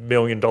that $1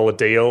 million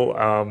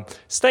deal.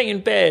 Stay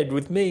in bed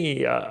with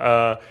me.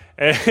 Put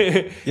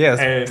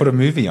a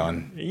movie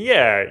on.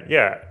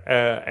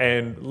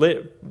 And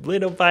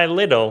little by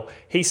little,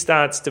 he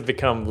starts to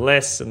become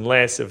less and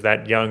less of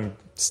that young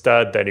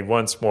stud that he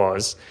once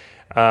was,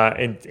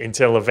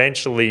 until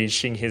eventually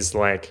she has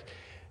like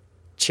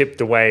chipped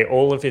away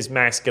all of his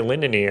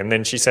masculinity, and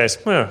then she says,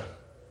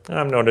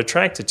 I'm not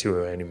attracted to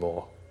her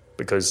anymore.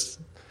 Because,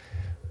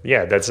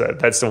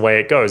 that's the way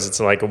it goes. It's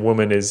like a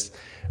woman is,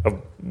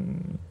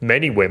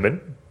 many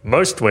women,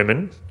 most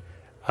women,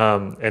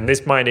 and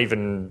this might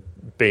even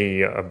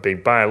be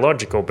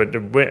biological, but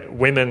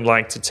women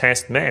like to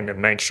test men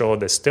and make sure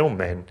they're still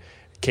men.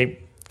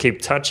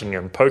 Keep touching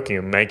them, poking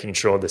them, making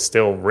sure they're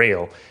still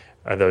real.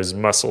 Are those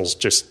muscles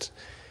just,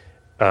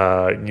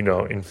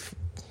 in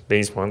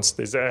these ones?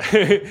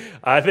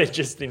 Are they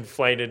just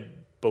inflated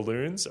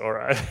balloons,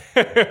 or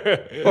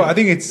well, I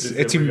think it's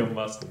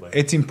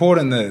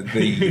important that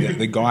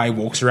the guy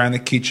walks around the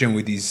kitchen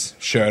with his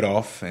shirt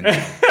off and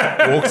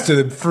walks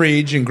to the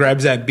fridge and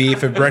grabs that beer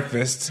for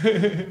breakfast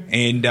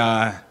and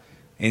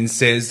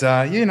says,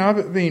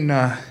 I've been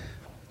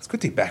it's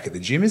good to be back at the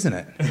gym, isn't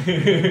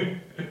it?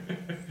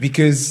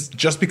 Because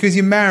just because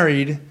you're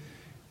married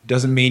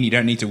doesn't mean you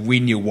don't need to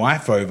win your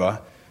wife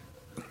over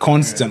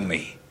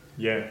constantly.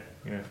 Yeah.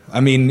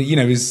 I mean,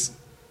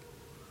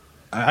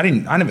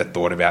 I never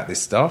thought about this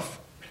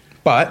stuff,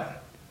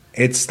 but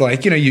it's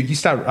like,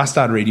 I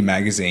started reading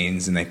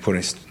magazines and they put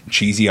in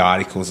cheesy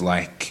articles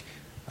like,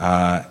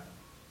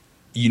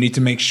 you need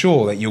to make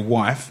sure that your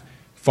wife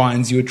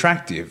finds you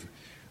attractive.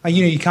 Like,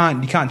 you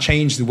can't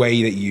change the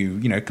way that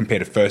you compare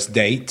to first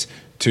date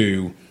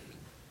to,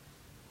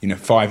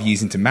 5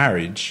 years into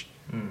marriage,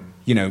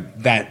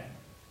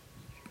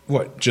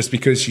 just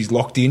because she's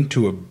locked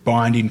into a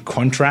binding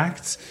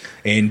contract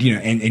and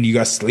you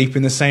guys sleep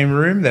in the same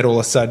room, that all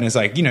of a sudden it's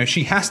like,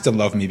 she has to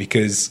love me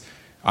because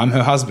I'm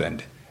her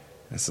husband.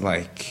 It's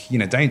like,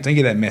 don't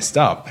get that messed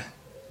up.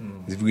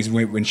 Because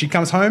when she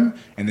comes home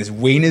and there's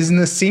wieners in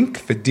the sink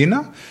for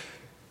dinner,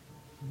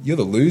 you're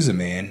the loser,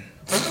 man.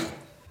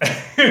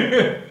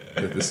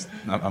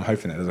 I'm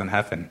hoping that doesn't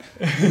happen.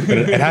 But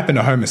it happened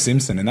to Homer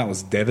Simpson, and that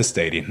was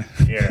devastating.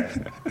 Yeah.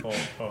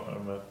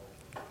 Homer.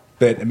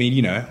 But, I mean,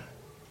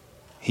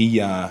 he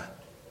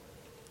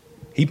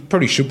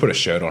probably should put a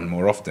shirt on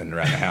more often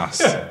around the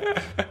house.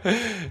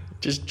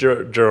 Just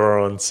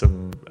draw on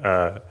some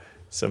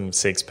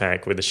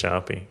six-pack with a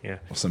Sharpie, yeah.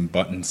 Or some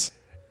buttons.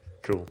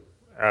 Cool.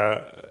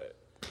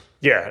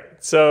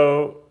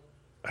 So,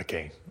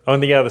 okay, on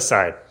the other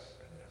side,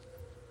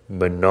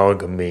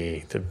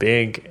 monogamy, the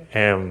big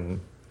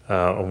M,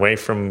 away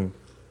from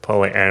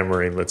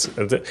polyamory.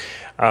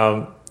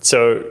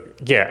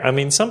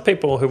 Some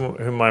people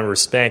whom I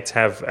respect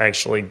have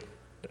actually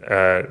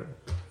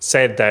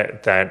said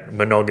that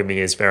monogamy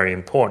is very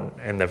important,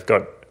 and they've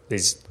got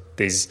these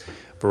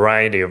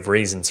variety of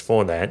reasons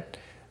for that.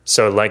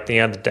 So, like the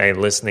other day,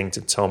 listening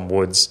to Tom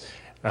Wood's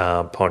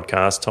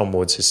podcast, Tom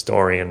Wood's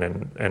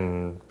historian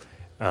and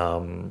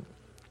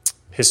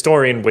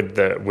historian with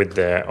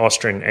the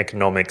Austrian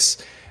economics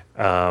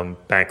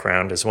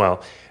background as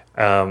well.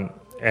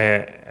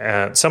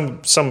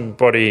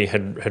 Somebody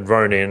had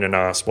wrote in and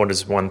asked, what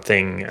is one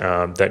thing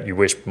that you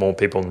wish more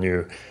people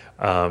knew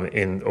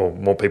or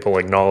more people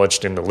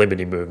acknowledged in the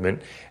liberty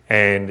movement?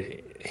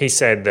 And he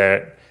said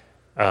that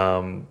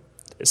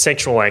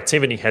sexual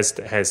activity has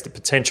the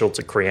potential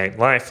to create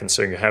life, and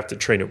so you have to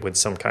treat it with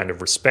some kind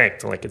of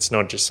respect. Like, it's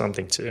not just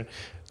something to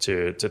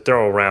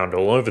throw around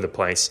all over the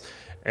place.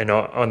 And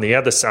on the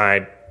other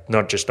side,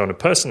 not just on a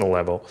personal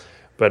level,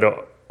 but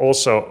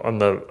also on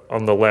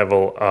the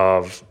level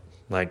of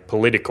like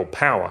political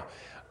power,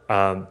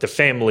 the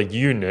family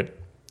unit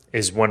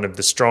is one of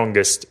the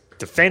strongest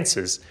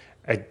defenses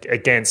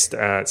against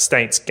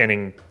states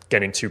getting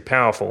too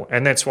powerful.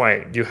 And that's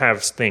why you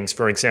have things,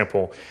 for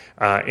example,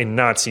 in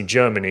Nazi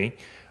Germany.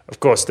 Of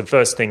course, the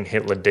first thing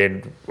Hitler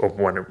did,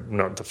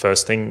 not the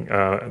first thing,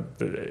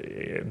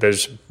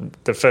 the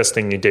first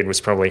thing he did was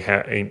probably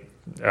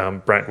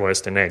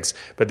bratwurst and eggs.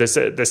 But there's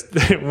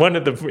one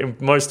of the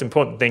most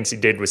important things he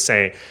did was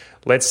say,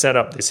 let's set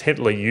up this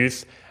Hitler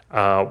Youth.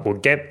 We'll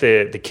get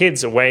the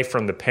kids away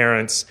from the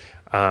parents.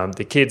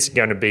 The kids are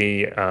going to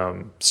be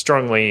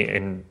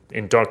strongly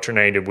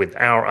indoctrinated with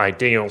our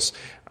ideals,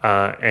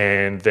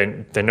 and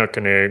then they're not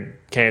going to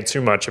care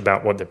too much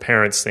about what the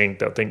parents think.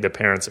 They'll think the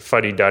parents are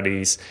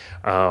fuddy-duddies.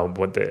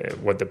 What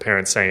the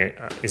parents say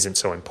isn't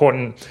so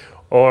important.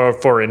 Or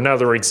for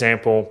another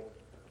example,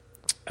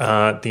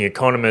 the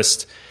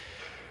economist,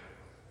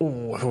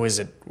 who is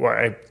it? Well,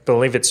 I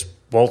believe it's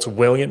Walter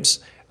Williams.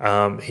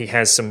 He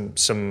has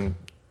some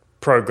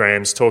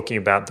programs talking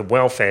about the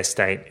welfare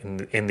state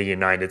in the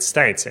United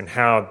States and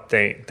how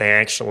they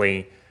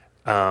actually,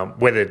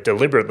 whether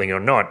deliberately or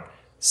not,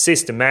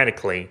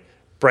 systematically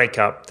break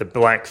up the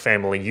black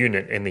family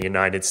unit in the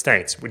United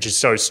States, which is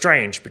so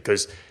strange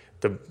because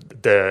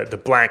the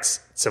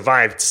blacks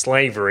survived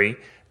slavery.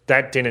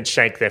 That didn't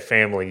shake their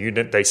family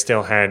unit. They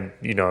still had,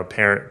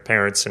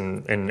 parents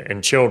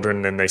and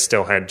children, and they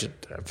still had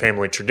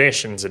family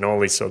traditions and all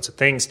these sorts of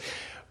things.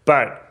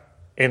 But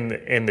in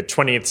the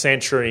 20th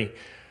century,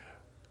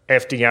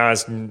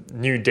 FDR's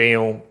New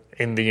Deal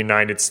in the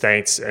United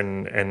States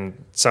and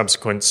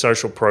subsequent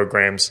social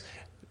programs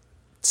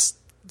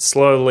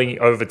slowly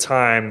over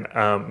time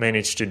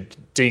managed to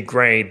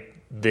degrade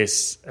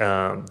this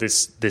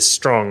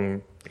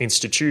strong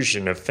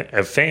institution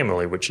of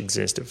family which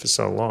existed for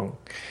so long.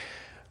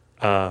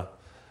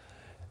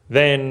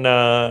 Then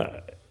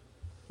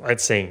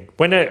let's see.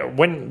 When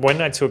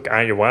I took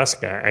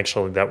ayahuasca,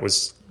 actually, that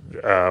was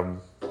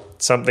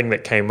something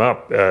that came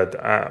up.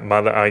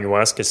 Mother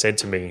Ayahuasca said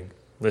to me,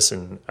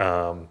 "Listen,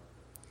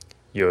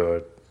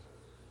 your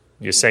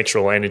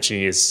sexual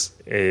energy is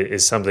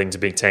something to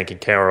be taken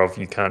care of.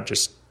 You can't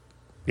just,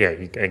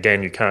 you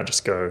can't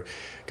just go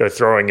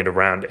throwing it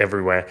around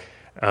everywhere."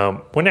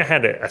 When I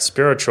had a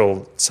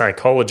spiritual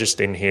psychologist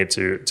in here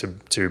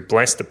to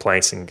bless the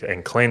place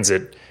and cleanse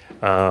it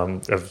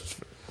of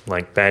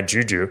like bad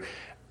juju,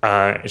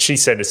 she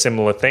said a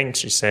similar thing.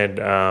 She said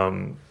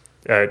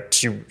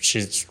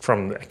she's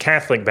from a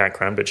Catholic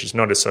background, but she's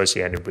not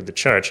associated with the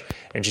church,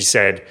 and she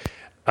said,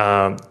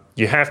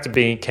 you have to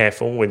be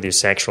careful with your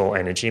sexual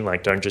energy.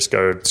 Like, don't just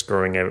go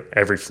screwing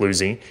every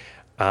floozy.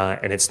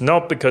 And it's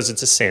not because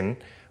it's a sin,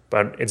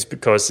 but it's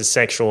because the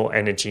sexual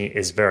energy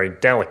is very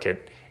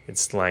delicate.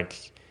 It's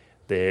like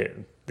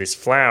this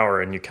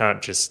flower, and you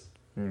can't just,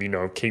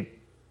 keep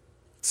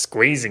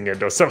squeezing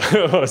it or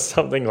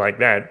something like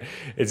that.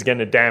 It's going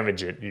to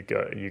damage it. You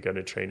got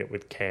to treat it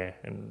with care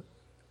and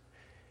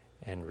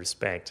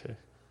respect.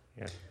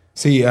 Yeah.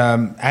 See,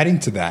 adding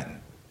to that,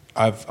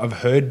 I've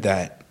heard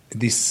that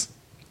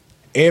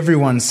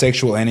everyone's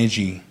sexual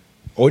energy,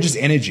 or just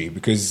energy,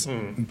 because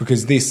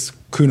this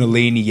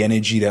Kundalini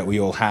energy that we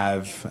all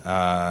have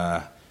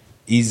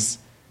is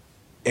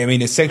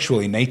sexual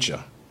in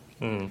nature.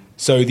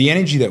 So the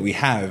energy that we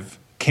have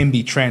can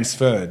be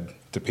transferred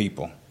to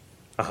people.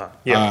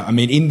 Yeah.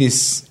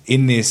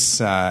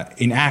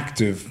 In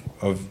act of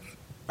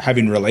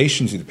having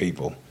relations with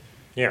people.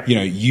 Yeah.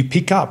 You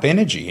pick up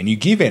energy and you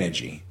give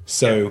energy.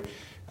 So,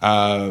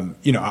 I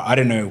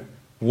don't know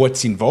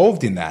what's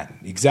involved in that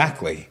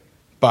exactly,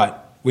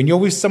 but when you're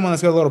with someone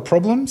that's got a lot of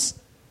problems,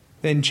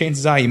 then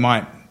chances are you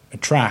might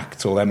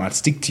attract, or they might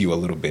stick to you a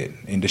little bit.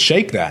 And to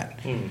shake that,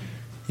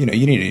 you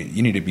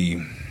need to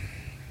be,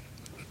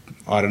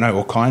 I don't know,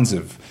 all kinds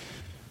of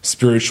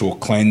spiritual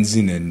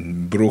cleansing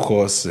and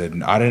brujos,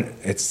 and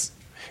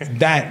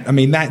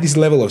this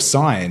level of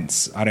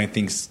science I don't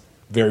think's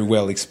very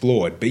well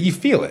explored, but you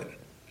feel it.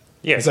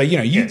 Yeah. So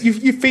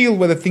you feel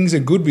whether things are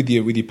good with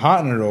your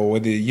partner, or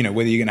whether you're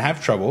going to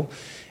have trouble,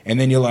 and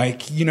then you're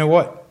like, you know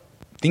what,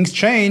 things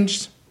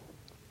changed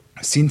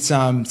since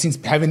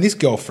having this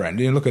girlfriend.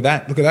 Look at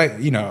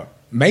that.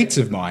 Mates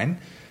of mine.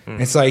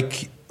 It's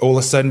like all of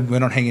a sudden we're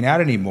not hanging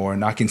out anymore,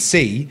 and I can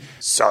see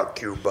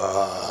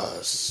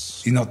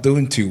succubus. He's not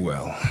doing too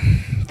well.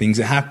 Things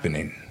are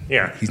happening.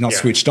 Yeah. He's not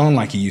switched on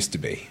like he used to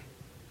be.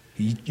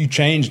 You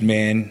changed,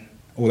 man.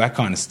 All that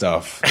kind of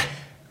stuff.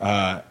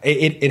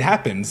 It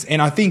happens,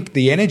 and I think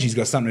the energy's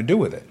got something to do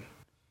with it.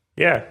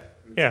 Yeah.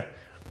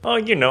 Oh,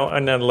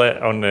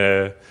 on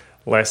a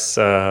less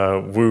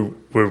woo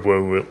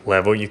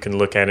level, you can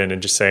look at it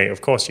and just say,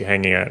 of course, you're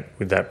hanging out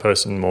with that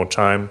person more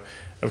time.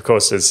 Of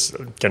course, there's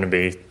going to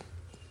be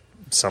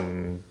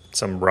some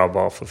rub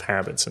off of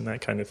habits and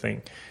that kind of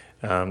thing,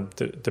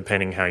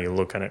 depending how you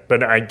look at it.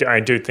 But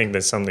I do think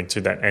there's something to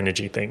that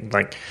energy thing,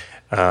 like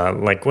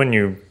when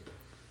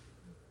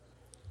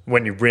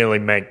you really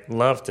make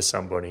love to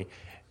somebody,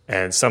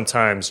 and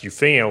sometimes you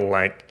feel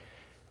like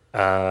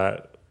you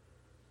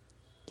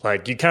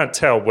can't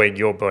tell where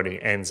your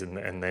body ends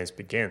and theirs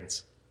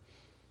begins.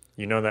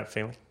 You know that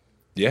feeling?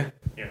 Yeah.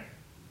 Yeah.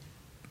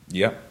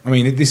 Yeah.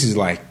 This is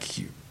like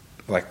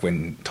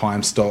when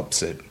time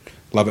stops at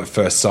love at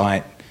first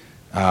sight.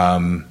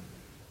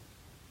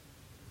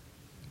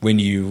 When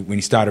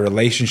you start a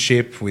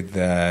relationship with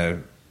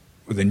a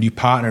new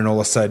partner, and all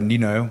of a sudden,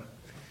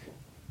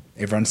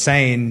 everyone's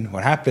saying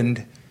what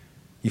happened.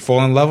 You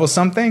fall in love with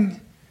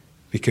something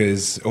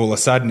because all of a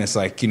sudden it's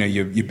like,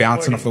 you're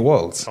bouncing off the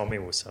walls. Told me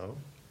was so.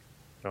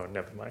 No,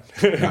 never mind.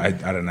 No, I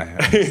don't know.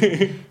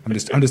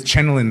 I'm just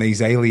channeling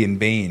these alien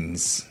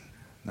beings.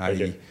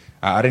 Okay.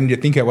 I don't need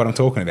to think about what I'm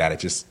talking about. It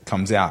just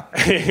comes out.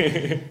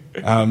 I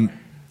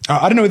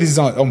don't know if this is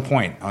on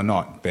point or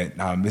not, but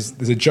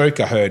there's a joke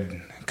I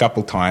heard a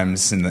couple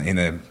times in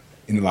the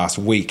last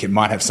week. It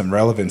might have some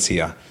relevance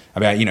here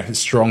about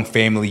strong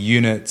family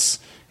units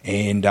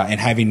and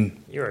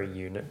having. You're a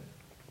unit.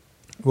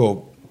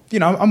 Well,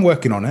 I'm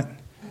working on it.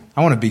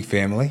 I want a big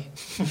family.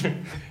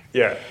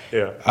 Yeah,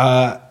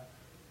 yeah.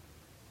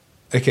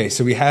 Okay,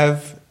 so we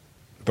have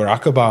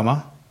Barack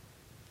Obama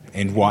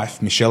and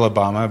wife Michelle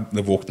Obama.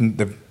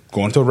 They've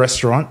gone to a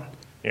restaurant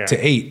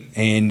to eat,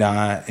 and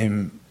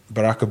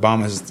Barack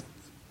Obama's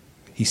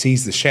he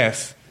sees the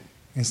chef.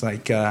 And it's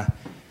like,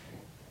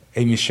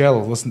 hey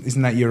Michelle,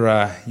 isn't that your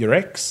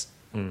ex?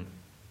 You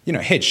know,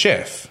 head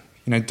chef.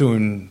 You know,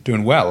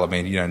 doing well. I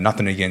mean, you know,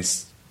 nothing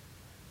against.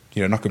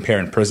 You know, not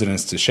comparing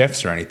presidents to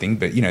chefs or anything,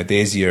 but you know,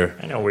 there's your.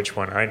 I know which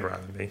one I'd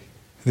rather be.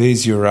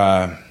 There's your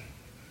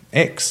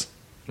ex,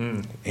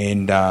 and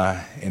then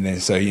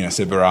so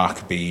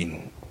Barack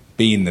being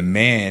the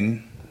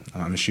man,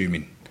 I'm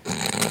assuming.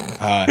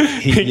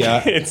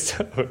 He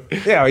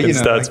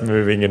starts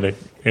moving in a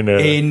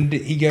and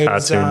he goes,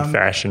 cartoon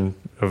fashion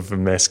of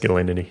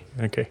masculinity.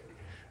 Okay,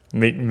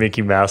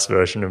 Mickey Mouse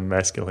version of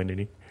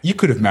masculinity. You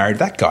could have married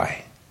that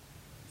guy.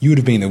 You would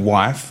have been the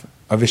wife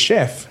of a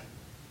chef.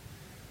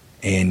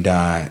 And,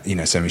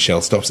 so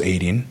Michelle stops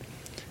eating,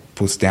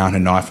 puts down her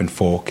knife and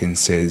fork and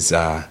says,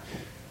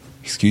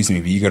 excuse me,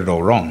 but you got it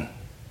all wrong.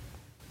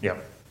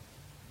 Yep.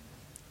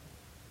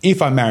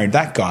 If I married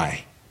that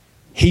guy,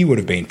 he would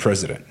have been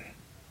president.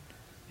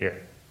 Yeah.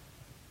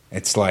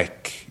 It's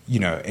like, you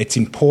know, it's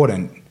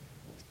important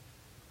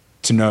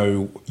to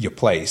know your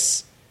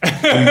place,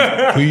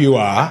 who you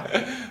are.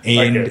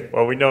 And okay.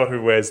 Well, we know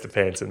who wears the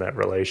pants in that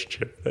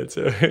relationship. That's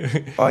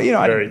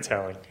very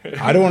telling.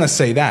 I don't want to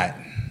say that.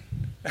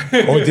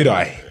 Or did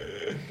I?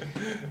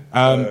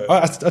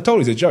 I told you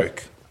it's a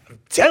joke. I'm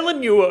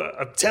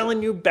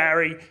telling you,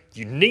 Barry,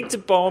 you need to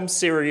bomb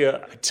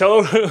Syria.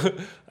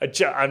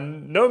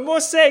 I'm no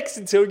more sex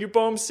until you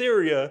bomb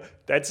Syria.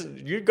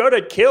 You got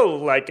to kill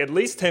like at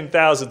least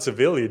 10,000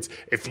 civilians.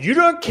 If you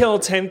don't kill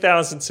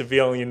 10,000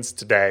 civilians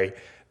today,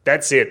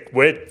 that's it.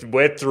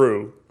 We're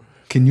through.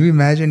 Can you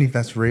imagine if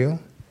that's real?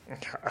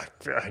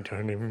 I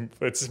don't even.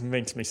 It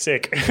makes me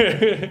sick.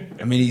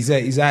 I mean, is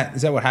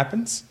that what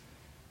happens?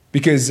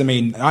 Because, I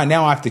mean,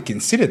 now I have to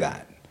consider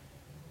that.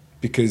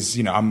 Because,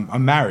 you know,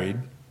 I'm married.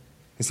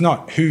 It's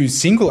not who's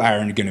single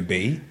Aaron going to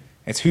be.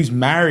 It's who's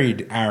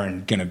married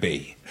Aaron going to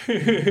be.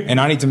 And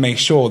I need to make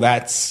sure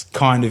that's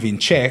kind of in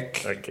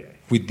check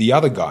with the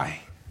other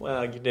guy.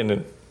 Well, you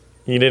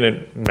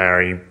didn't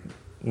marry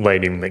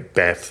Lady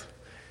Macbeth.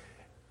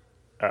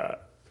 I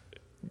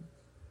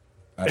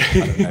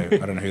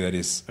don't know who that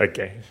is.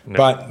 Okay. No.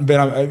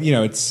 But you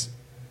know, it's...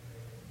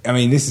 I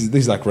mean, this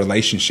is like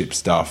relationship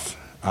stuff.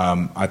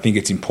 I think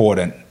it's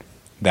important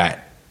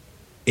that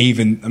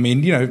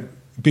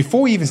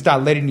before you even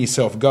start letting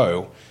yourself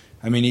go,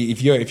 I mean,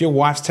 if your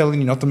wife's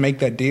telling you not to make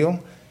that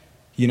deal,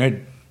 you know,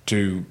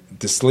 to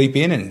sleep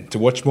in and to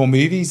watch more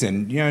movies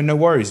and, you know, no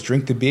worries,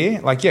 drink the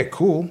beer, like, yeah,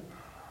 cool,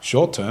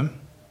 short term.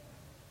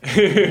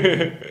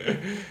 I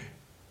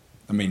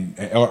mean,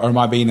 or am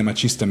I being the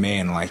machista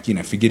man? Like, you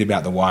know, forget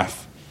about the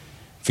wife,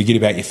 forget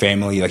about your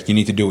family, like, you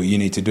need to do what you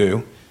need to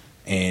do.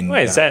 And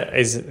well, is that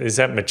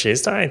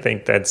machista? I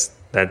think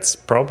that's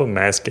proper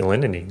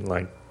masculinity.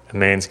 Like, a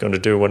man's going to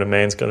do what a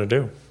man's going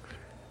to do,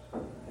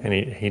 and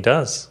he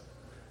does.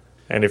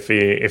 And if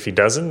he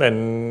doesn't,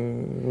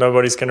 then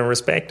nobody's going to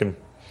respect him.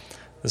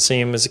 They see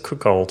him as a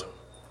cuckold.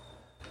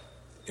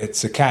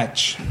 It's a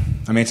catch.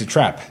 I mean, it's a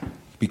trap.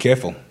 Be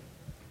careful.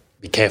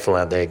 Be careful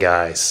out there,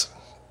 guys.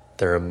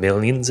 There are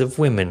millions of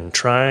women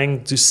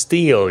trying to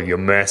steal your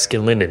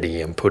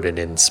masculinity and put it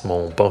in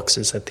small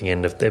boxes at the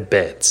end of their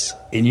beds.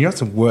 And you know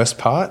what's the worst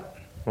part?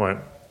 What?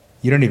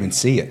 You don't even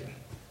see it.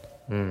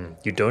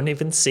 You don't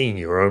even see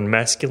your own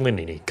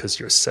masculinity because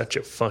you're such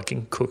a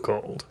fucking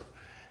cuckold.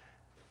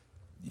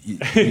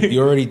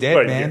 You're already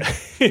dead, man.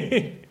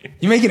 Yeah.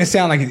 You're making it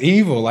sound like it's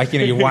evil, like, you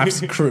know, your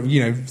wife's,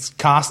 you know,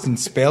 casting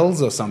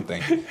spells or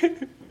something.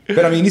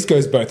 But I mean, this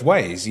goes both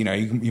ways. You know,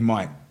 you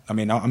might. I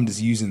mean, I'm just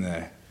using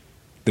the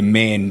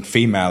man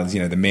females.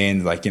 You know, the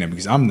man, like, you know,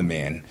 because I'm the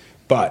man.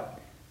 But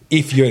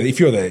if you're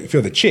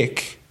the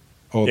chick,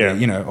 or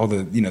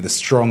the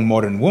strong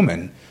modern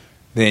woman,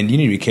 then you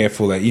need to be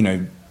careful that, you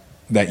know,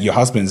 that your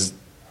husband's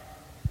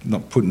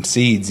not putting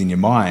seeds in your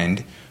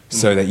mind,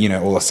 so that, you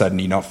know, all of a sudden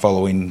you're not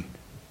following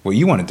what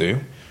you want to do,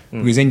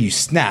 because then you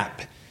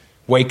snap,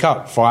 wake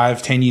up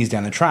 5-10 years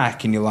down the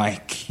track, and you're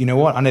like, you know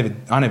what, I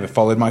never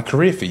followed my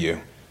career for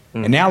you,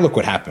 and now look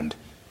what happened.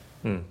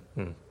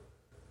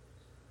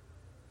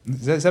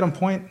 Is that on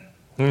point?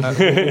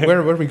 Where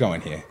are we going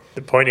here?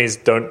 The point is,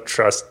 don't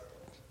trust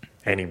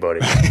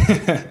anybody.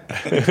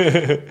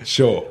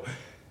 Sure.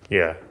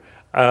 Yeah.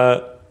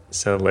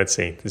 So let's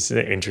see. This is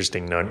an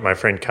interesting note. My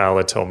friend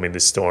Carla told me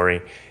this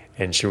story,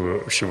 and she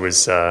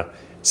was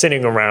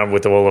sitting around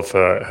with all of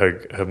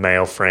her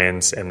male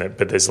friends,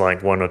 but there's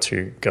like one or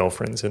two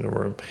girlfriends in the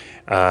room,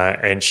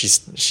 and she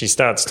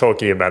starts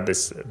talking about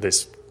this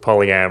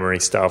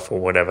polyamory stuff or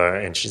whatever,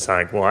 and she's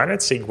like, well, I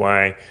don't see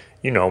why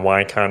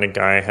can't a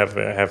guy have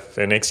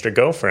an extra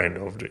girlfriend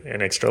or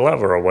an extra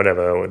lover or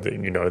whatever, or,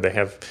 you know, they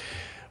have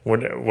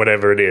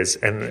whatever it is,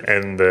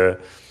 and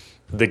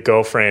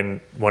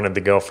one of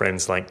the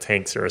girlfriends like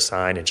takes her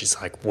aside and she's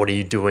like, "What are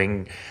you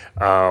doing?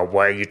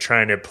 Why are you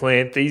trying to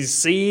plant these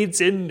seeds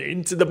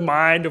into the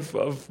mind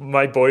of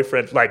my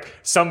boyfriend?" Like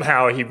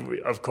somehow he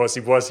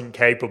wasn't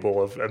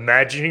capable of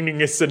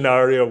imagining a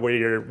scenario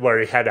where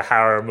he had a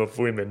harem of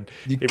women.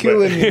 You're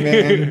killing me,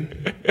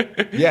 man.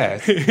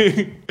 Yes.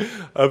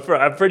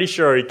 I'm pretty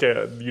sure he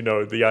can,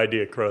 the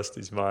idea crossed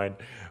his mind.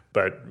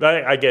 But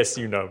I guess,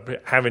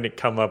 having it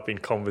come up in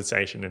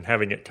conversation and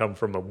having it come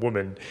from a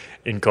woman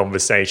in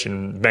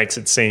conversation makes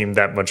it seem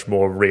that much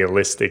more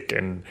realistic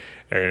and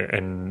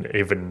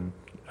even,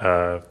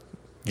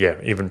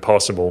 even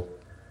possible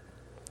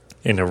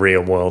in a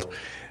real world.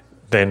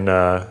 Then,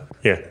 I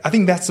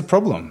think that's the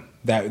problem,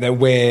 that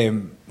we're,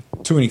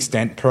 to an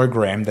extent,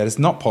 programmed that it's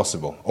not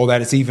possible or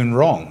that it's even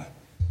wrong.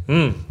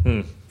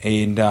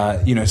 And,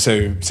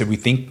 so we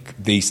think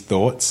these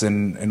thoughts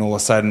and all of a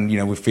sudden,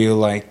 we feel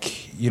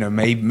like,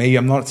 maybe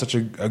I'm not such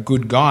a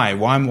good guy.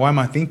 Why am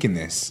I thinking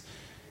this?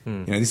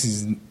 This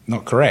is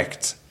not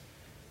correct.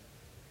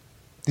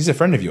 This is a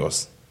friend of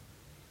yours.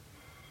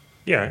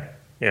 Yeah.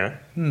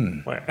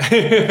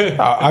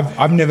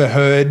 I've never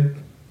heard,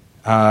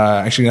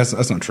 actually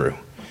that's not true.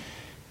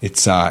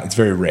 It's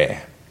very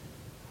rare.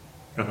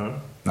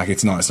 Like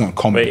it's not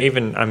common. But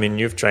even,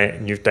 you've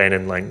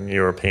dated like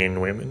European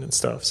women and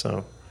stuff,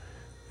 so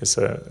is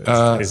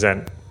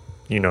that,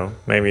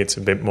 maybe it's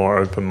a bit more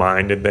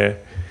open-minded there,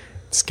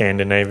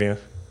 Scandinavia?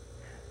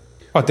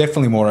 Oh,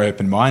 definitely more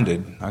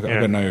open-minded. I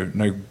got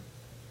no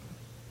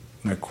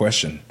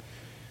question.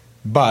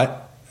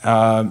 But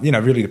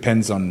really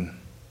depends on.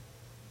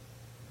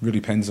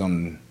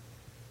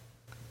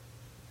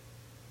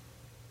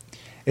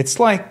 It's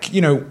like,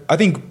 I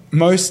think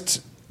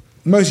most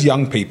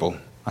young people.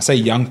 I say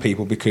young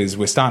people because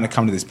we're starting to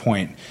come to this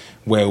point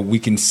where we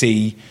can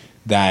see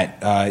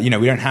that we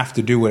don't have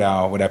to do what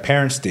our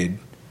parents did,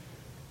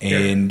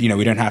 and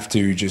we don't have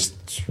to just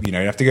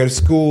have to go to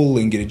school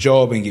and get a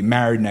job and get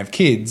married and have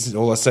kids.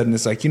 All of a sudden,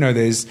 it's like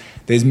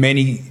there's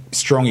many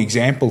strong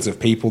examples of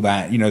people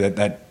that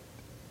that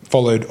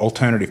followed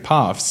alternative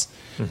paths,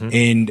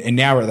 and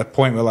now we're at the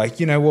point where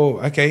like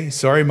okay,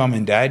 sorry, mum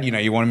and dad,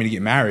 you wanted me to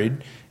get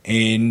married,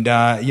 and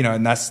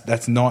and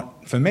that's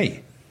not for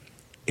me,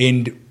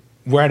 and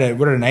we're at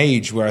an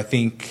age where I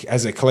think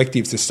as a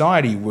collective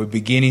society we're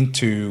beginning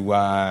to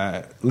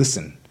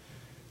listen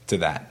to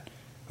that.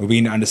 We're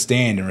beginning to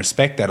understand and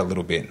respect that a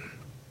little bit.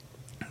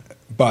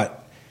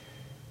 But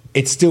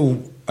it's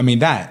still,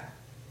 to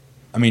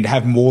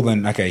have more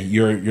than, okay,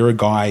 you're a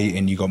guy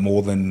and you got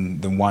more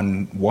than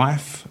one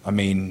wife.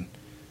 Thanks.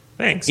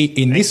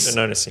 Thanks for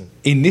noticing.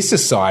 In this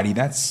society,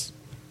 that's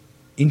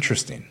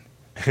interesting,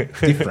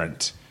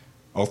 different,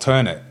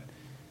 alternate.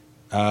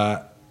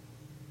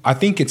 I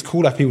think it's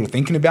cool to have people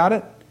thinking about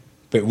it,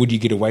 but would you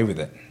get away with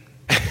it?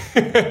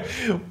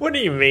 What do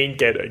you mean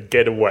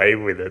get away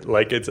with it?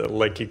 Like it's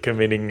like you're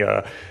committing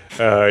do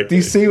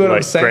you see what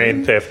I'm saying?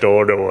 Grand Theft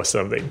Auto or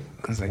something.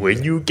 Like,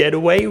 would you get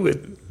away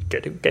with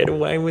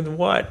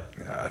what?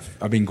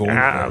 I've been going.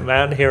 I'm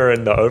out here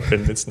in the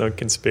open. It's no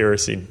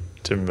conspiracy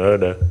to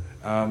murder.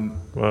 I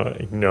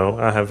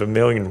have 1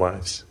 million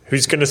wives.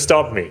 Who's going to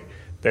stop me?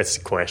 That's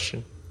the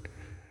question.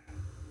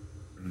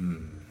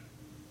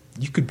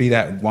 You could be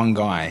that one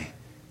guy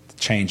to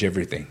change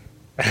everything.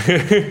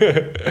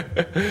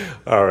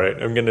 All right,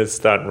 I'm going to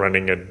start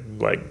running a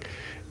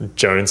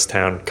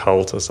Jonestown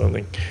cult or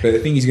something. But the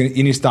thing is, you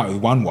need to start with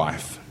one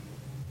wife,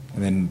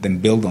 and then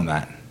build on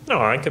that.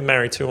 No, I could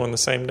marry 2 on the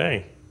same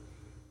day.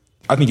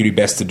 I think it'd be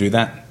best to do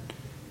that,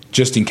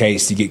 just in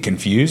case you get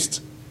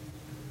confused,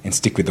 and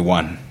stick with the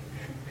one.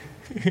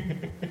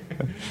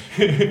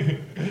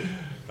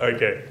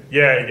 Okay.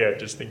 Yeah.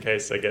 Just in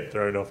case I get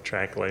thrown off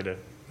track later.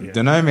 Yeah.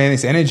 Don't know, man.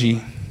 It's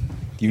energy.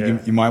 You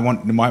might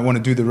want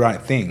to do the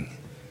right thing.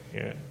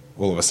 Yeah.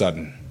 All of a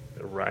sudden.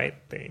 The right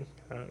thing.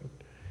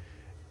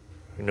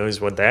 Who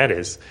knows what that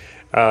is?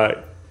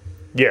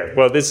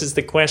 Well, this is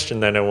the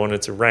question that I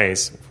wanted to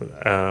raise.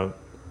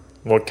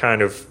 What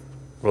kind of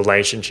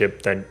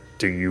relationship that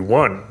do you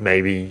want?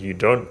 Maybe you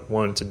don't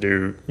want to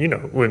do,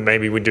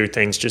 maybe we do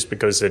things just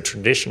because they're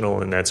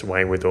traditional and that's the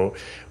way we've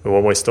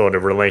always thought a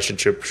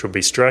relationship should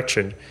be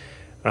structured.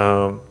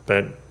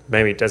 But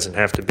maybe it doesn't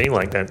have to be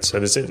like that. So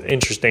there's an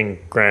interesting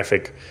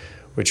graphic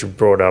which you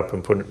brought up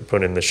and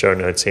put in the show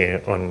notes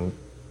here on,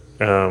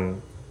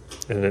 and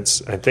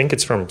I think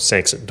it's from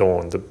Sex at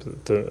Dawn,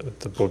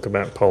 the book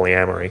about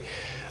polyamory,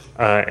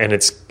 and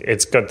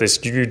it's got this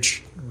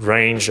huge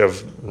range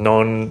of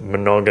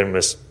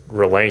non-monogamous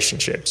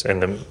relationships,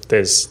 and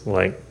there's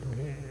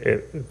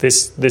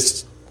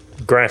this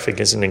graphic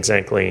isn't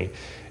exactly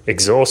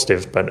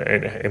exhaustive, but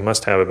it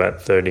must have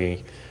about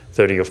 30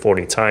 or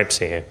 40 types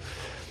here.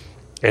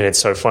 And it's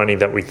so funny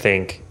that we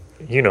think,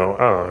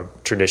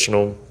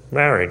 traditional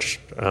marriage,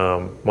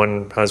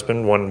 one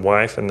husband, one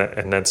wife, and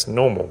that's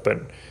normal.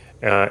 But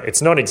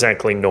it's not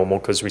exactly normal,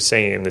 because we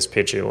see in this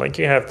picture, like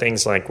you have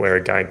things like where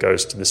a guy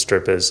goes to the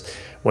strippers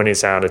when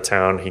he's out of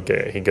town. He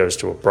goes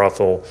to a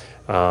brothel,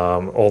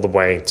 all the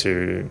way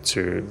to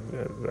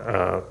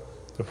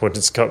what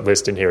it's got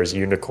listed here is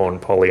unicorn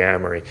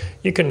polyamory.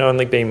 You can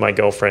only be my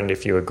girlfriend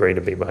if you agree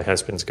to be my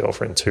husband's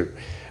girlfriend too.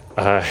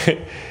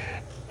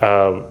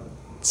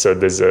 So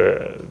there's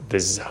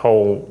a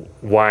whole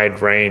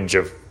wide range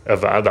of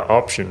other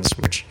options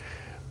which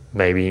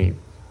maybe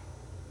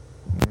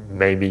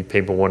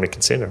people want to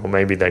consider, or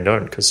maybe they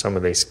don't, because some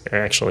of these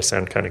actually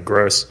sound kind of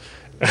gross.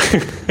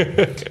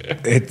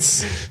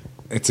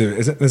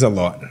 There's a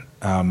lot,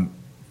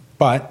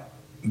 but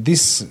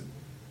this,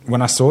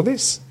 when I saw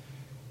this,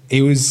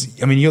 it was.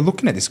 I mean, you're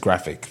looking at this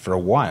graphic for a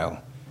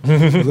while.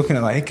 You're looking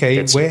at like,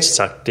 okay, where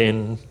sucked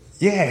in.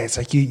 Yeah, it's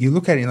like you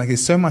look at it and like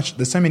there's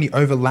so many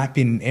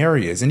overlapping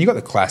areas, and you got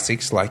the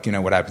classics like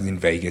what happens in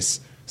Vegas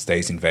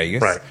stays in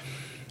Vegas, right?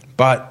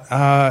 But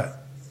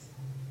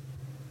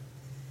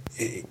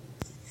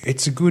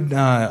it's a good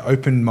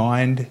open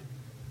mind,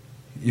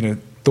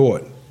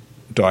 thought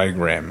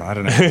diagram. I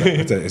don't know.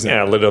 Is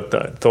that a little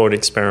thought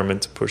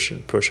experiment to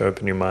push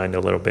open your mind a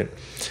little bit.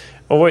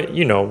 Or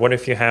what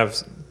if you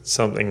have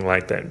something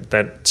like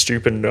that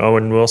stupid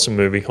Owen Wilson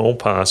movie Hall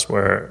Pass,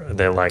 where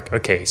they're like,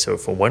 okay, so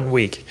for 1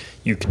 week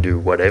you can do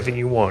whatever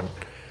you want.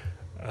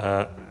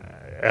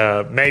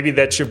 Maybe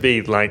that should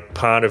be like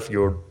part of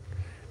your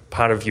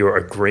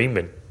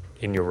agreement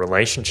in your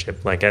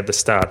relationship, like at the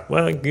start.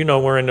 Well,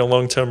 we're in a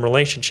long-term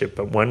relationship,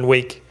 but 1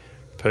 week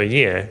per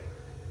year,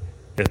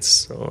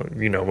 it's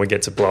we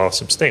get to blow off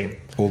some steam.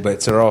 All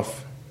bets are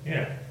off.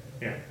 Yeah.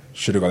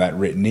 Should have got that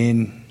written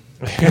in.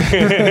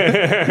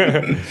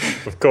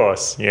 Of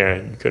course, yeah.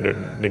 You could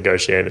have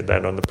negotiated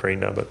that on the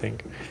prenup, I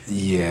think.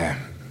 Yeah.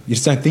 You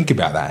just don't think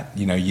about that.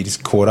 You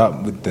just caught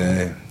up with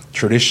the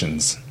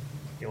traditions.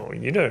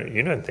 You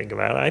don't think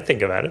about it. I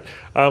think about it.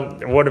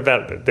 What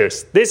about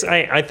this?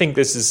 I think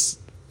this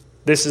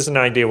is an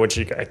idea which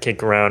I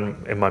kick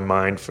around in my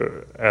mind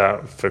for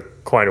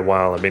quite a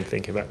while. I've been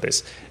thinking about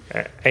this.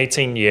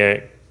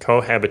 18-year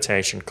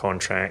cohabitation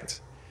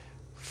contract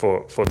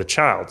for the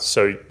child.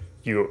 So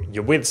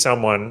you're with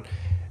someone,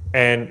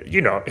 and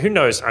who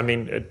knows? I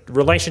mean,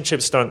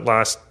 relationships don't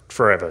last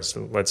forever.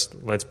 So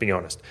let's be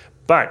honest.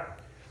 But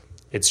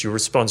it's your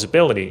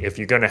responsibility. If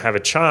you're going to have a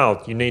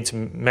child, you need to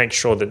make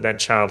sure that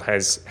child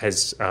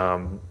has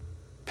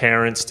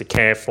parents to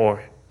care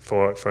for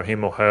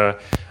him or her,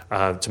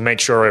 to make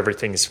sure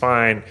everything is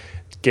fine,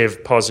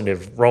 give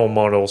positive role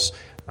models,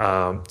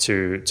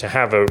 to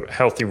have a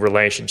healthy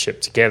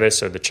relationship together,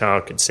 so the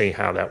child can see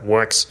how that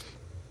works.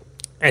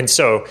 And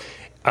so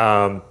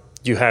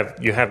you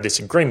have this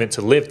agreement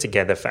to live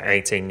together for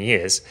 18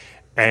 years.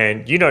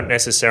 And you don't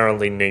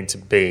necessarily need to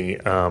be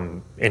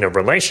in a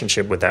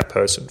relationship with that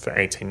person for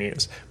 18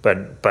 years,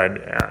 but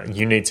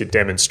you need to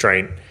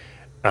demonstrate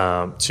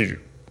to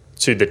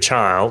the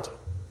child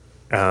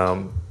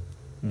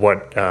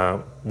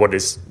what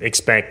is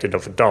expected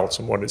of adults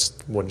and what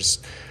is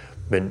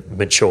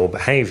mature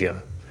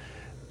behavior.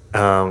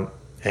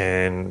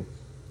 And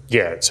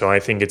yeah, so I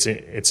think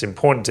it's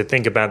important to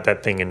think about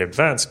that thing in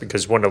advance,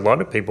 because what a lot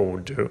of people will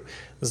do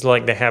is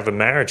like they have a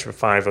marriage for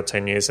 5 or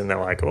 10 years and they're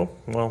like, oh,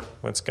 well,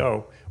 let's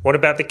go. What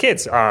about the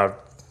kids? We'll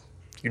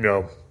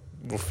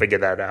figure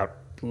that out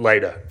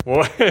later.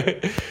 Well,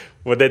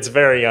 that's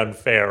very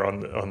unfair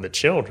on the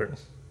children.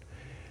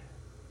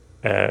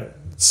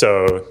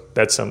 So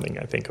that's something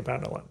I think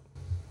about a lot.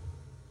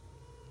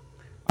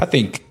 I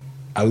think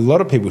a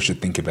lot of people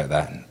should think about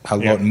that a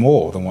lot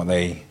more than what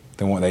they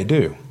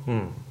do.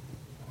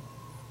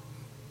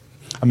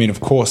 I mean,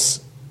 of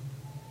course,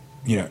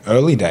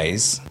 early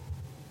days,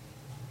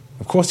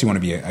 of course you want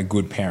to be a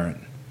good parent.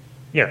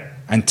 Yeah.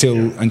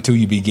 Until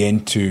you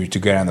begin to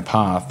go down the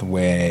path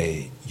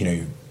where,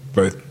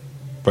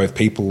 both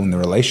people in the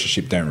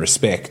relationship don't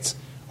respect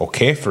or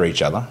care for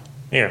each other.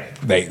 Yeah.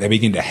 They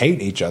begin to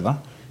hate each other,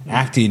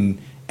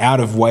 acting out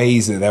of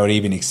ways that they would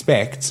even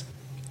expect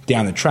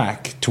down the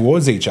track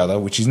towards each other,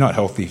 which is not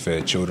healthy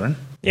for children.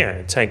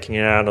 Yeah, taking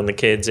it out on the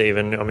kids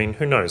even. I mean,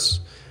 who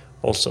knows?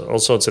 Also, all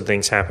sorts of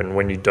things happen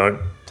when you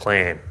don't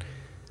plan.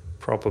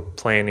 Proper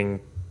planning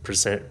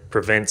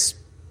prevents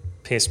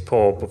piss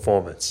poor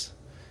performance.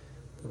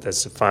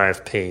 That's the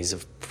 5 Ps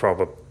of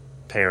proper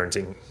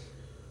parenting,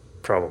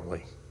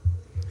 probably.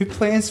 Who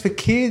plans for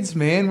kids,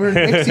 man? We're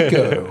in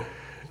Mexico.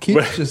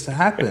 Kids just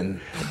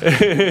happen.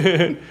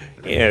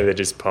 Yeah, they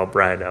just pop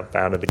right up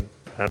out of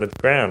the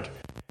ground.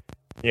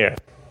 Yeah.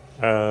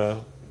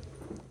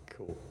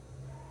 Cool.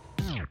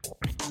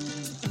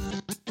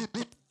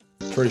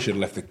 Probably should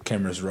have left the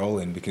cameras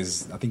rolling,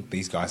 because I think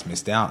these guys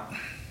missed out.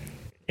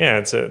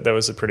 Yeah, that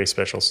was a pretty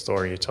special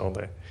story you told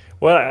there.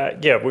 Well,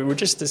 we were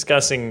just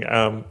discussing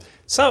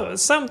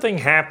something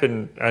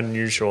happened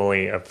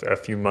unusually a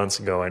few months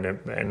ago, and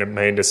it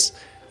made us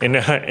in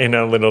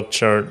our little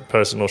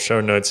personal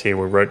show notes here.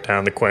 We wrote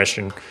down the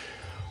question: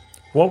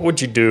 what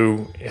would you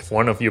do if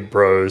one of your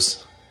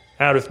bros,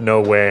 out of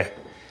nowhere,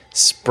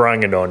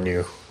 sprung it on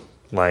you?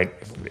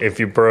 Like, if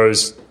your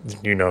bros,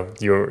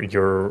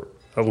 you're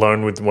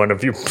alone with one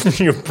of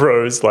your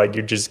bros, like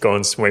you're just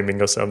going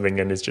swimming or something,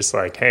 and it's just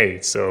like,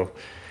 hey, so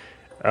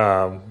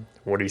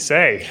what do you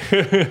say?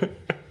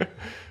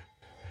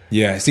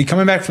 Yeah. See,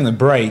 coming back from the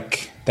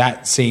break,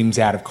 that seems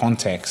out of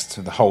context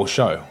to the whole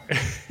show.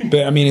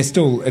 But I mean,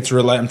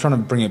 I'm trying to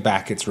bring it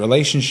back. It's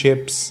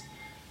relationships.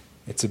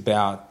 It's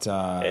about.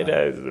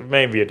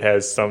 Maybe it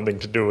has something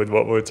to do with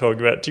what we're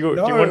talking about.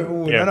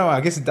 No.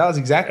 I guess it does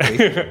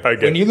exactly.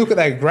 Okay. When you look at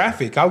that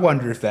graphic, I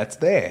wonder if that's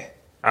there.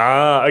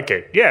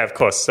 Okay. Yeah, of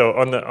course. So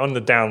on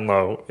the down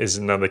low is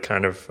another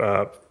kind of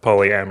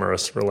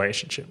polyamorous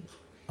relationship.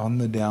 On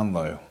the down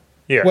low.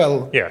 Yeah.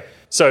 Well. Yeah.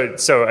 So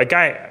a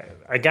guy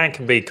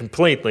can be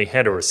completely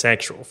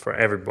heterosexual for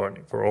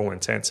everybody, for all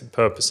intents and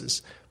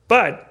purposes.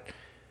 But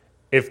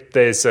if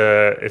there's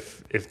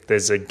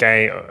a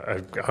gay,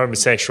 a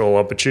homosexual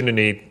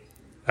opportunity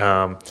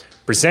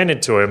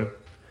presented to him,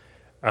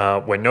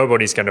 where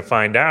nobody's going to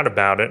find out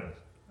about it.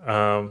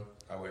 I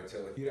won't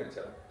tell it. You don't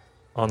tell it.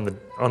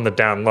 On the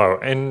down low,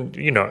 and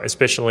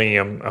especially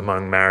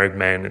among married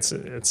men,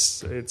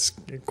 it's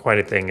quite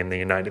a thing in the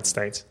United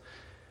States.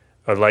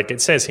 Like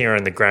it says here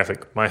in the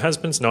graphic, my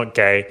husband's not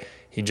gay.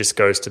 He just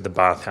goes to the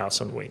bathhouse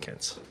on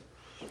weekends,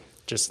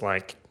 just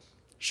like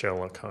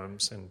Sherlock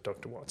Holmes and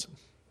Dr. Watson.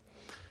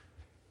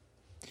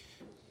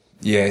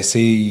 Yeah.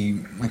 See.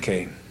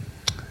 Okay.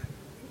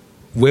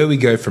 Where we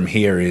go from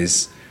here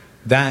is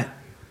that,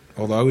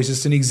 although it's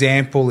just an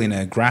example in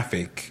a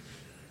graphic.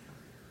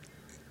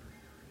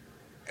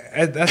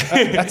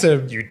 That's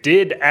a. You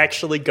did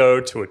actually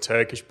go to a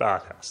Turkish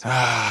bathhouse.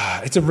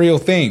 It's a real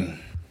thing.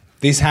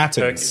 This happens.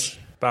 Turkish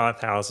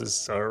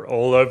bathhouses are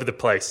all over the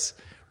place,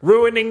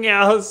 ruining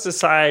our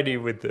society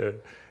with the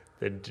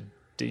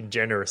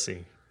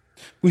degeneracy.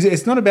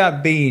 It's not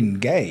about being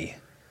gay.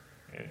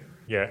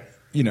 Yeah.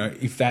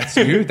 If that's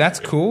you, that's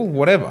cool,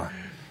 whatever.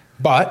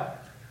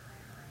 But,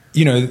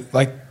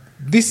 like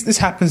this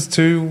happens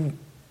to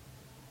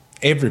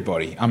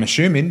everybody, I'm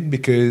assuming,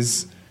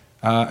 because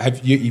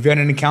you've had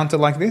an encounter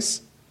like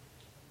this?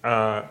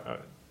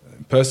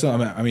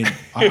 Personal,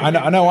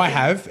 I know I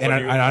have, and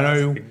I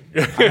know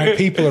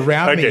people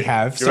around me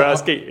have.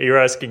 You're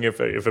asking if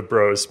a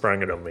bro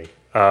sprung it on me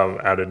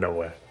out of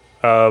nowhere.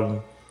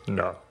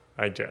 No,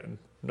 I don't.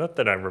 Not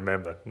that I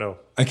remember. No.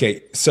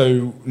 Okay,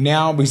 so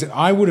now because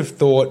I would have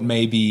thought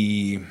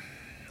maybe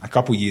a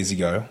couple years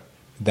ago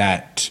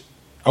that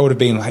I would have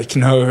been like,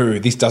 no,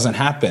 this doesn't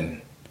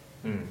happen.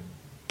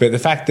 But the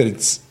fact that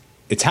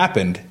it's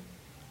happened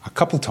a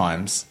couple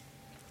times,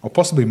 or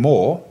possibly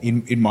more,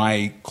 in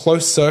my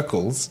close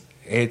circles,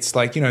 it's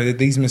like,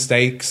 these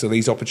mistakes or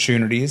these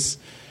opportunities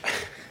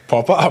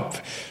pop up.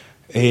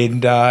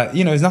 And,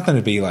 there's nothing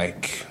to be,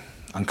 like,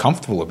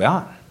 uncomfortable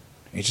about.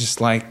 It's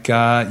just like,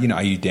 are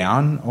you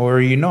down or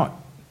are you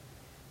not?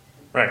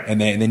 Right.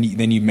 And then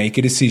you make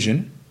a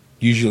decision,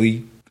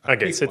 usually.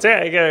 Okay, so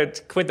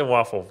Quentin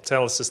Waffle,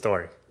 tell us the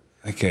story.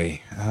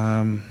 Okay.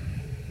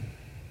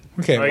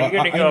 Okay. Are you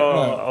going to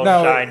go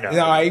shy now?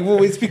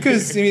 Well, it's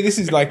because this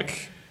is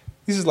like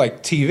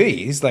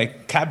TV. It's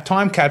like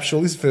time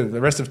capsule. This is for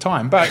the rest of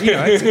time. But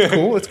it's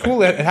cool. It's cool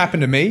that it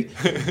happened to me.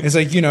 It's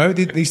like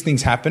these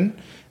things happen.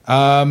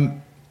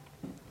 I'll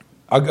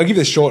give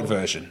the short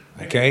version.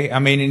 Okay.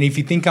 And if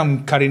you think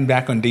I'm cutting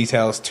back on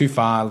details too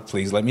far,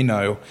 please let me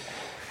know.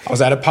 I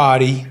was at a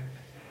party,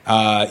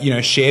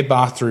 shared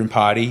bathroom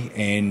party,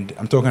 and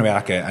I'm talking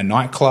about like a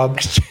nightclub.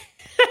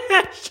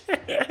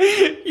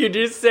 You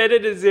just said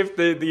it as if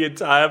the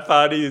entire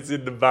party is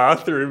in the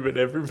bathroom and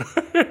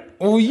everybody.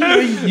 Well,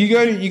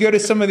 you go to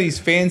some of these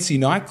fancy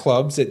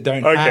nightclubs that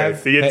don't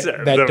have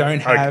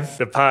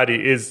the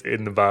party is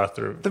in the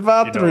bathroom. The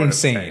bathroom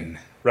scene.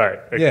 Right.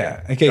 Okay.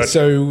 Yeah. Okay. Gotcha.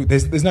 So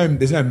there's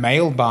no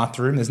male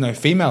bathroom. There's no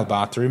female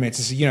bathroom. It's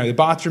just, the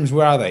bathrooms.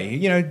 Where are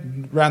they?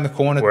 Around the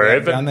corner.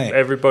 Wherever down there.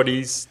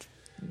 Everybody's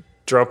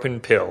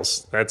dropping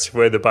pills. That's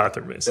where the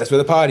bathroom is. That's where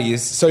the party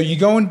is. So you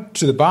go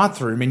into the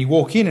bathroom and you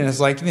walk in and it's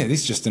like,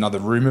 this is just another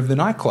room of the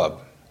nightclub.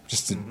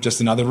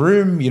 Just another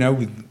room,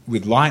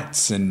 with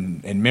lights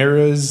and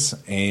mirrors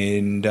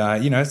and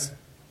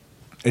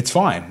it's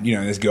fine.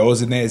 There's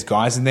girls in there, there's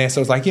guys in there.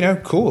 So it's like,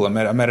 cool. I'm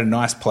at a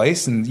nice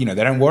place and they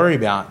don't worry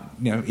about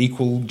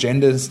equal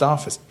gender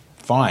stuff. It's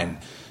fine.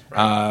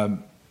 Right.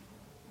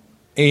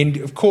 And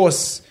of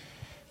course,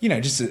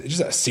 just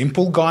a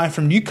simple guy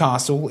from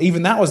Newcastle,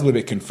 even that was a little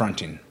bit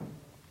confronting.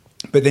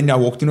 But then I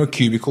walked into a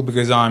cubicle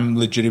because I'm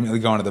legitimately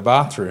going to the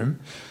bathroom,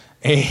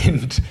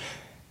 and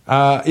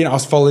I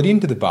was followed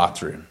into the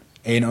bathroom,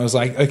 and I was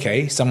like,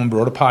 okay, someone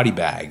brought a party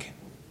bag.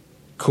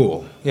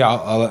 Cool. Yeah,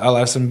 I'll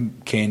have some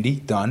candy,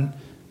 done.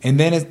 And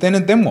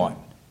then what?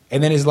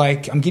 And then it's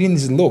like, I'm getting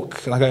this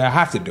look, like I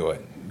have to do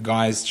it.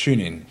 Guys, tune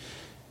in.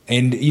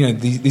 And,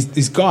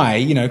 this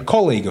guy,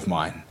 colleague of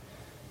mine,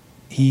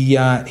 he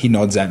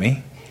nods at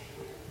me,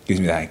 gives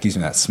me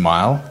that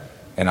smile.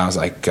 And I was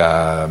like,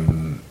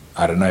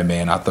 I don't know,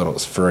 man, I thought it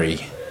was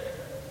free.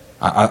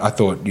 I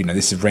thought,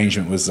 this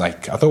arrangement was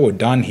like, I thought we were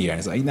done here. And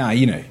it's like, nah,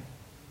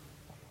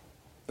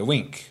 the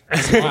wink, the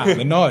smile,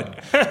 the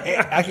nod.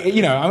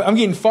 I'm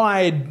getting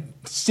fired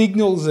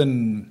signals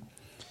and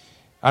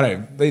I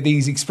don't know,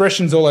 these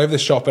expressions all over the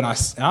shop. And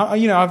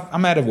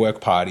I'm at a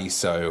work party,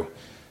 so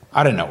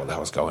I don't know what the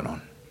hell's going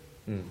on.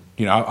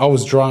 I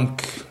was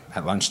drunk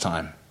at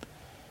lunchtime,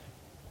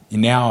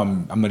 now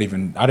I'm not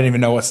even. I don't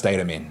even know what state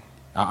I'm in.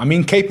 I'm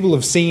incapable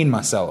of seeing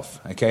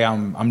myself. Okay,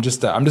 I'm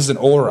just an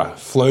aura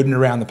floating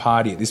around the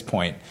party at this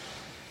point.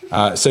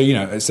 So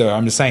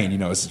I'm just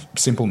saying, it's a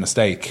simple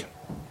mistake,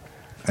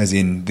 as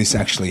in this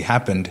actually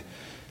happened,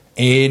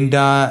 and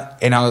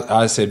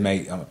I said,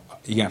 mate, you're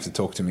gonna have to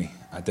talk to me.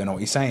 I don't know what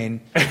you're saying.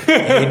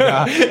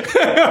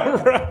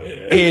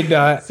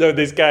 So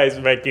this guy is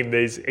making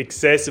these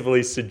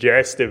excessively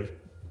suggestive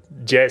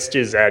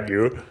gestures at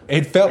you.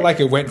 It felt like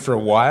it went for a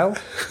while.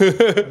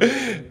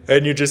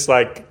 And you're just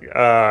like,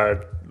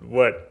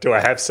 what? Do I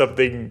have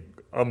something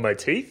on my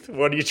teeth?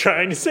 What are you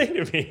trying to say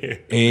to me?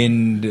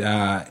 And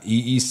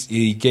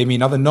he gave me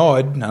another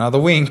nod,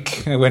 another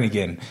wink. I went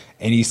again.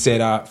 And he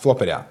said,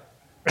 flop it out.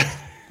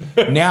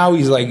 Now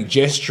he's like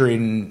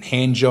gesturing,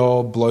 hand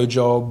job, blow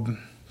job,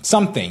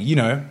 something,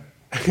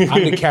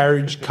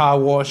 undercarriage, car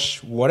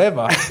wash,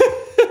 whatever.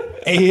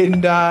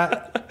 And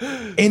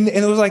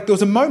it was like, there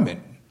was a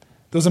moment.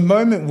 There was a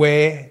moment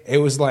where it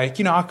was like,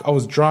 I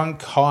was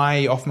drunk,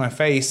 high, off my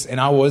face,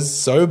 and I was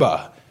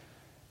sober.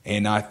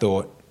 And I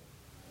thought,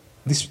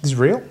 this is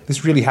real?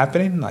 This really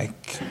happening?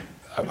 Like,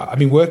 I've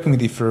been working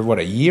with you for,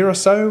 a year or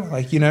so?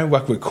 Like,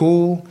 like we're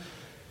cool.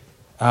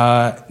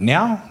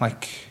 Now,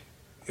 like,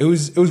 it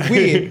was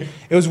weird.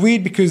 It was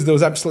weird because there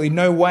was absolutely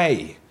no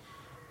way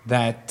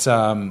that...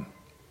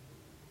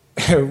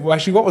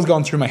 actually, what was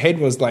going through my head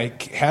was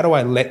like, how do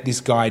I let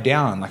this guy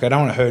down? Like, I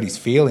don't want to hurt his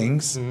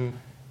feelings. Mm.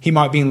 He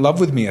might be in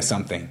love with me or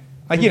something.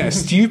 Like,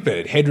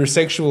 stupid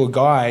heterosexual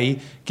guy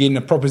getting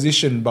a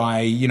proposition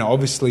by,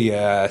 obviously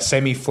a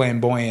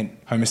semi-flamboyant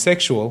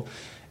homosexual,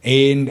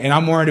 and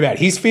I'm worried about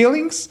his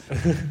feelings.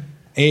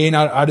 And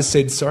I just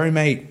said, sorry,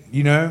 mate,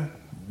 you don't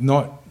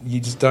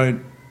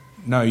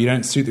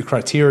suit the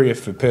criteria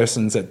for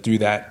persons that do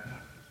that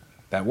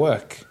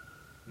work.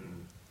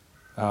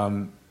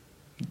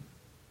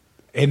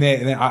 And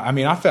then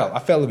I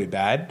felt a bit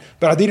bad,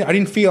 but I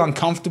didn't feel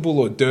uncomfortable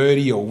or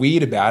dirty or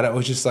weird about it. I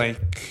was just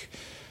like,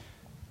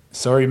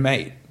 sorry,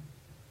 mate.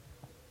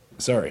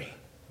 Sorry.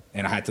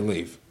 And I had to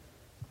leave.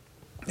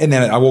 And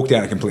then I walked out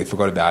and completely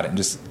forgot about it and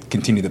just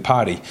continued the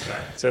party.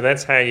 So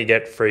that's how you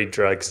get free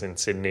drugs in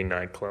Sydney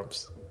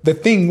nightclubs. The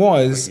thing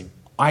was,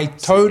 I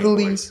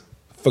totally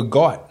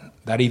forgot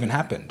that even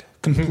happened.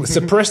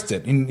 Suppressed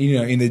it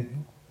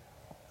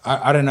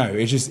I don't know.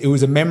 It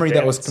was a memory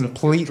that was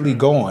completely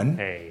gone.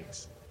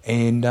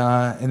 And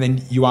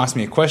then you asked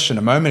me a question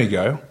a moment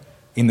ago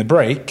in the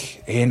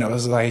break, and I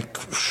was like,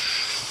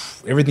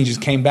 everything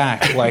just came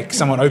back. Like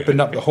someone opened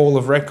up the Hall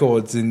of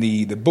Records and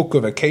the book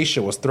of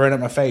Acacia was thrown at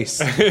my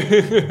face.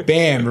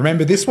 Bam!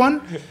 Remember this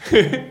one?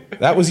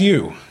 That was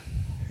you.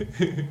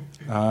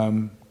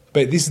 But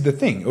this is the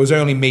thing. It was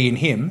only me and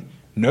him.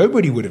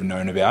 Nobody would have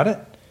known about it.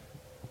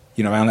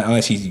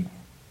 Unless he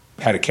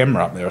had a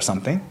camera up there or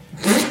something.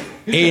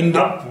 And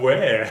up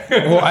where?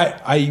 Well,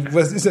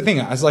 this is the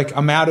thing. I was like,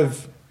 I'm out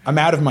of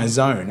my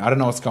zone. I don't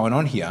know what's going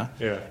on here.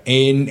 Yeah.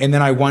 And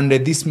then I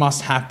wondered, this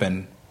must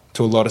happen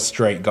to a lot of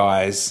straight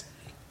guys.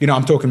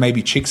 I'm talking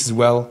maybe chicks as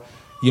well.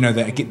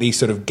 That get these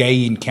sort of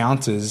gay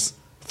encounters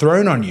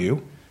thrown on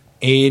you,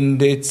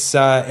 and it's.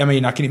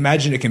 I can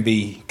imagine it can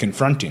be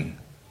confronting.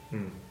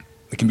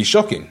 It can be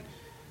shocking,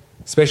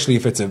 especially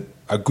if it's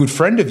a good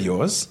friend of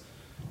yours.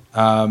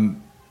 Like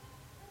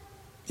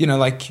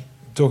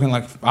talking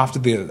like after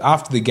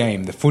the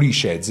game, the footy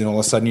sheds, and all of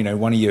a sudden,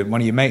 one of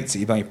your mates that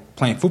you've been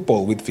playing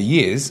football with for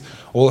years,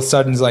 all of a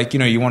sudden is like,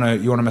 you want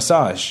a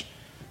massage,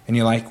 and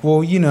you're like,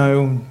 well,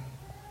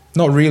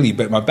 not really,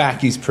 but my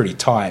back is pretty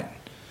tight,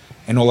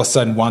 and all of a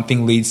sudden one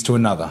thing leads to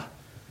another.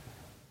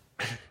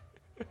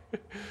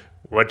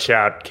 Watch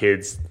out,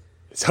 kids.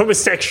 There's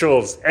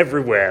homosexuals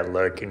everywhere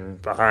lurking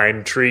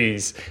behind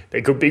trees.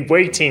 They could be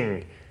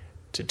waiting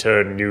to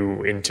turn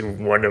you into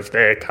one of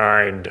their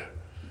kind.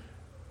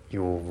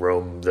 You will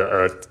roam the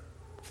earth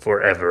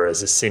forever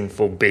as a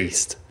sinful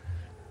beast.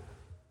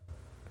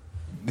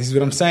 This is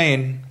what I'm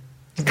saying.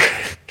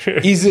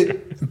 Is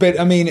it? But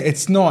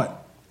it's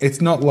not.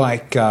 It's not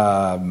like.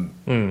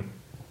 Okay,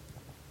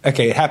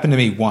 it happened to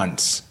me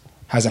once.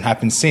 Hasn't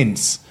happened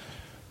since.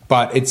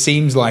 But it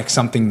seems like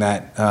something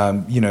that I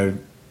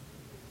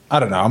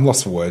don't know. I'm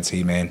lost for words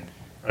here, man.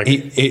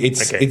 Okay.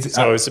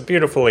 So it's a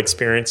beautiful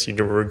experience. You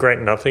regret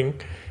nothing,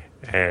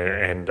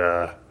 and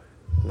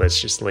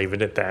let's just leave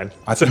it at that.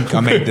 I think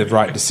I made the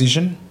right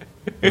decision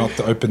not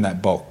to open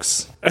that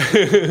box.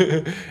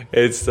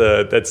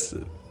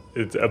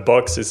 A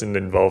box isn't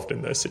involved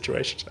in those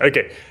situations.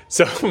 Okay,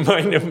 so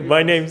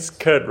my name's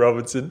Kurt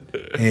Robertson.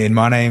 And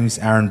my name's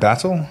Aaron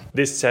Battle.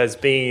 This has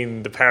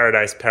been the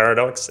Paradise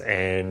Paradox,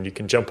 and you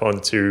can jump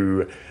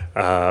onto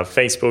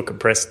Facebook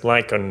and press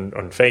like on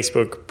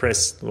Facebook,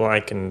 press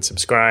like and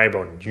subscribe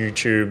on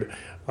YouTube,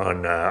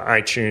 on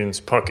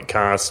iTunes, Pocket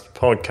Cast,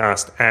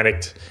 Podcast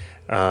Addict,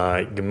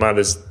 your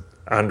mother's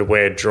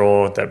underwear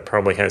drawer. That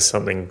probably has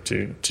something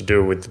to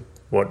do with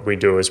what we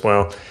do as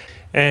well.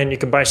 And you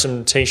can buy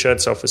some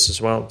T-shirts off us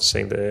as well.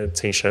 See the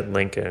T-shirt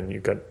link, and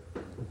you've got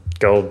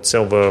gold,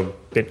 silver,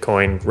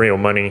 Bitcoin, real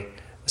money,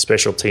 a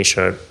special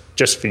T-shirt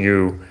just for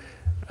you.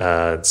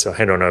 So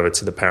head on over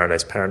to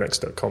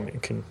theparadiseparadox.com. You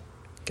can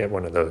get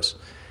one of those.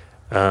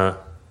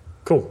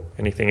 Cool.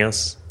 Anything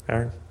else,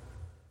 Aaron?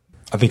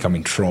 I think I'm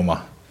in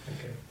trauma.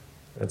 Okay.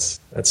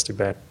 That's too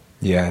bad.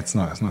 Yeah, it's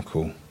not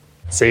cool.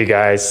 See you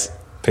guys.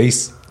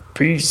 Peace.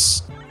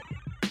 Peace.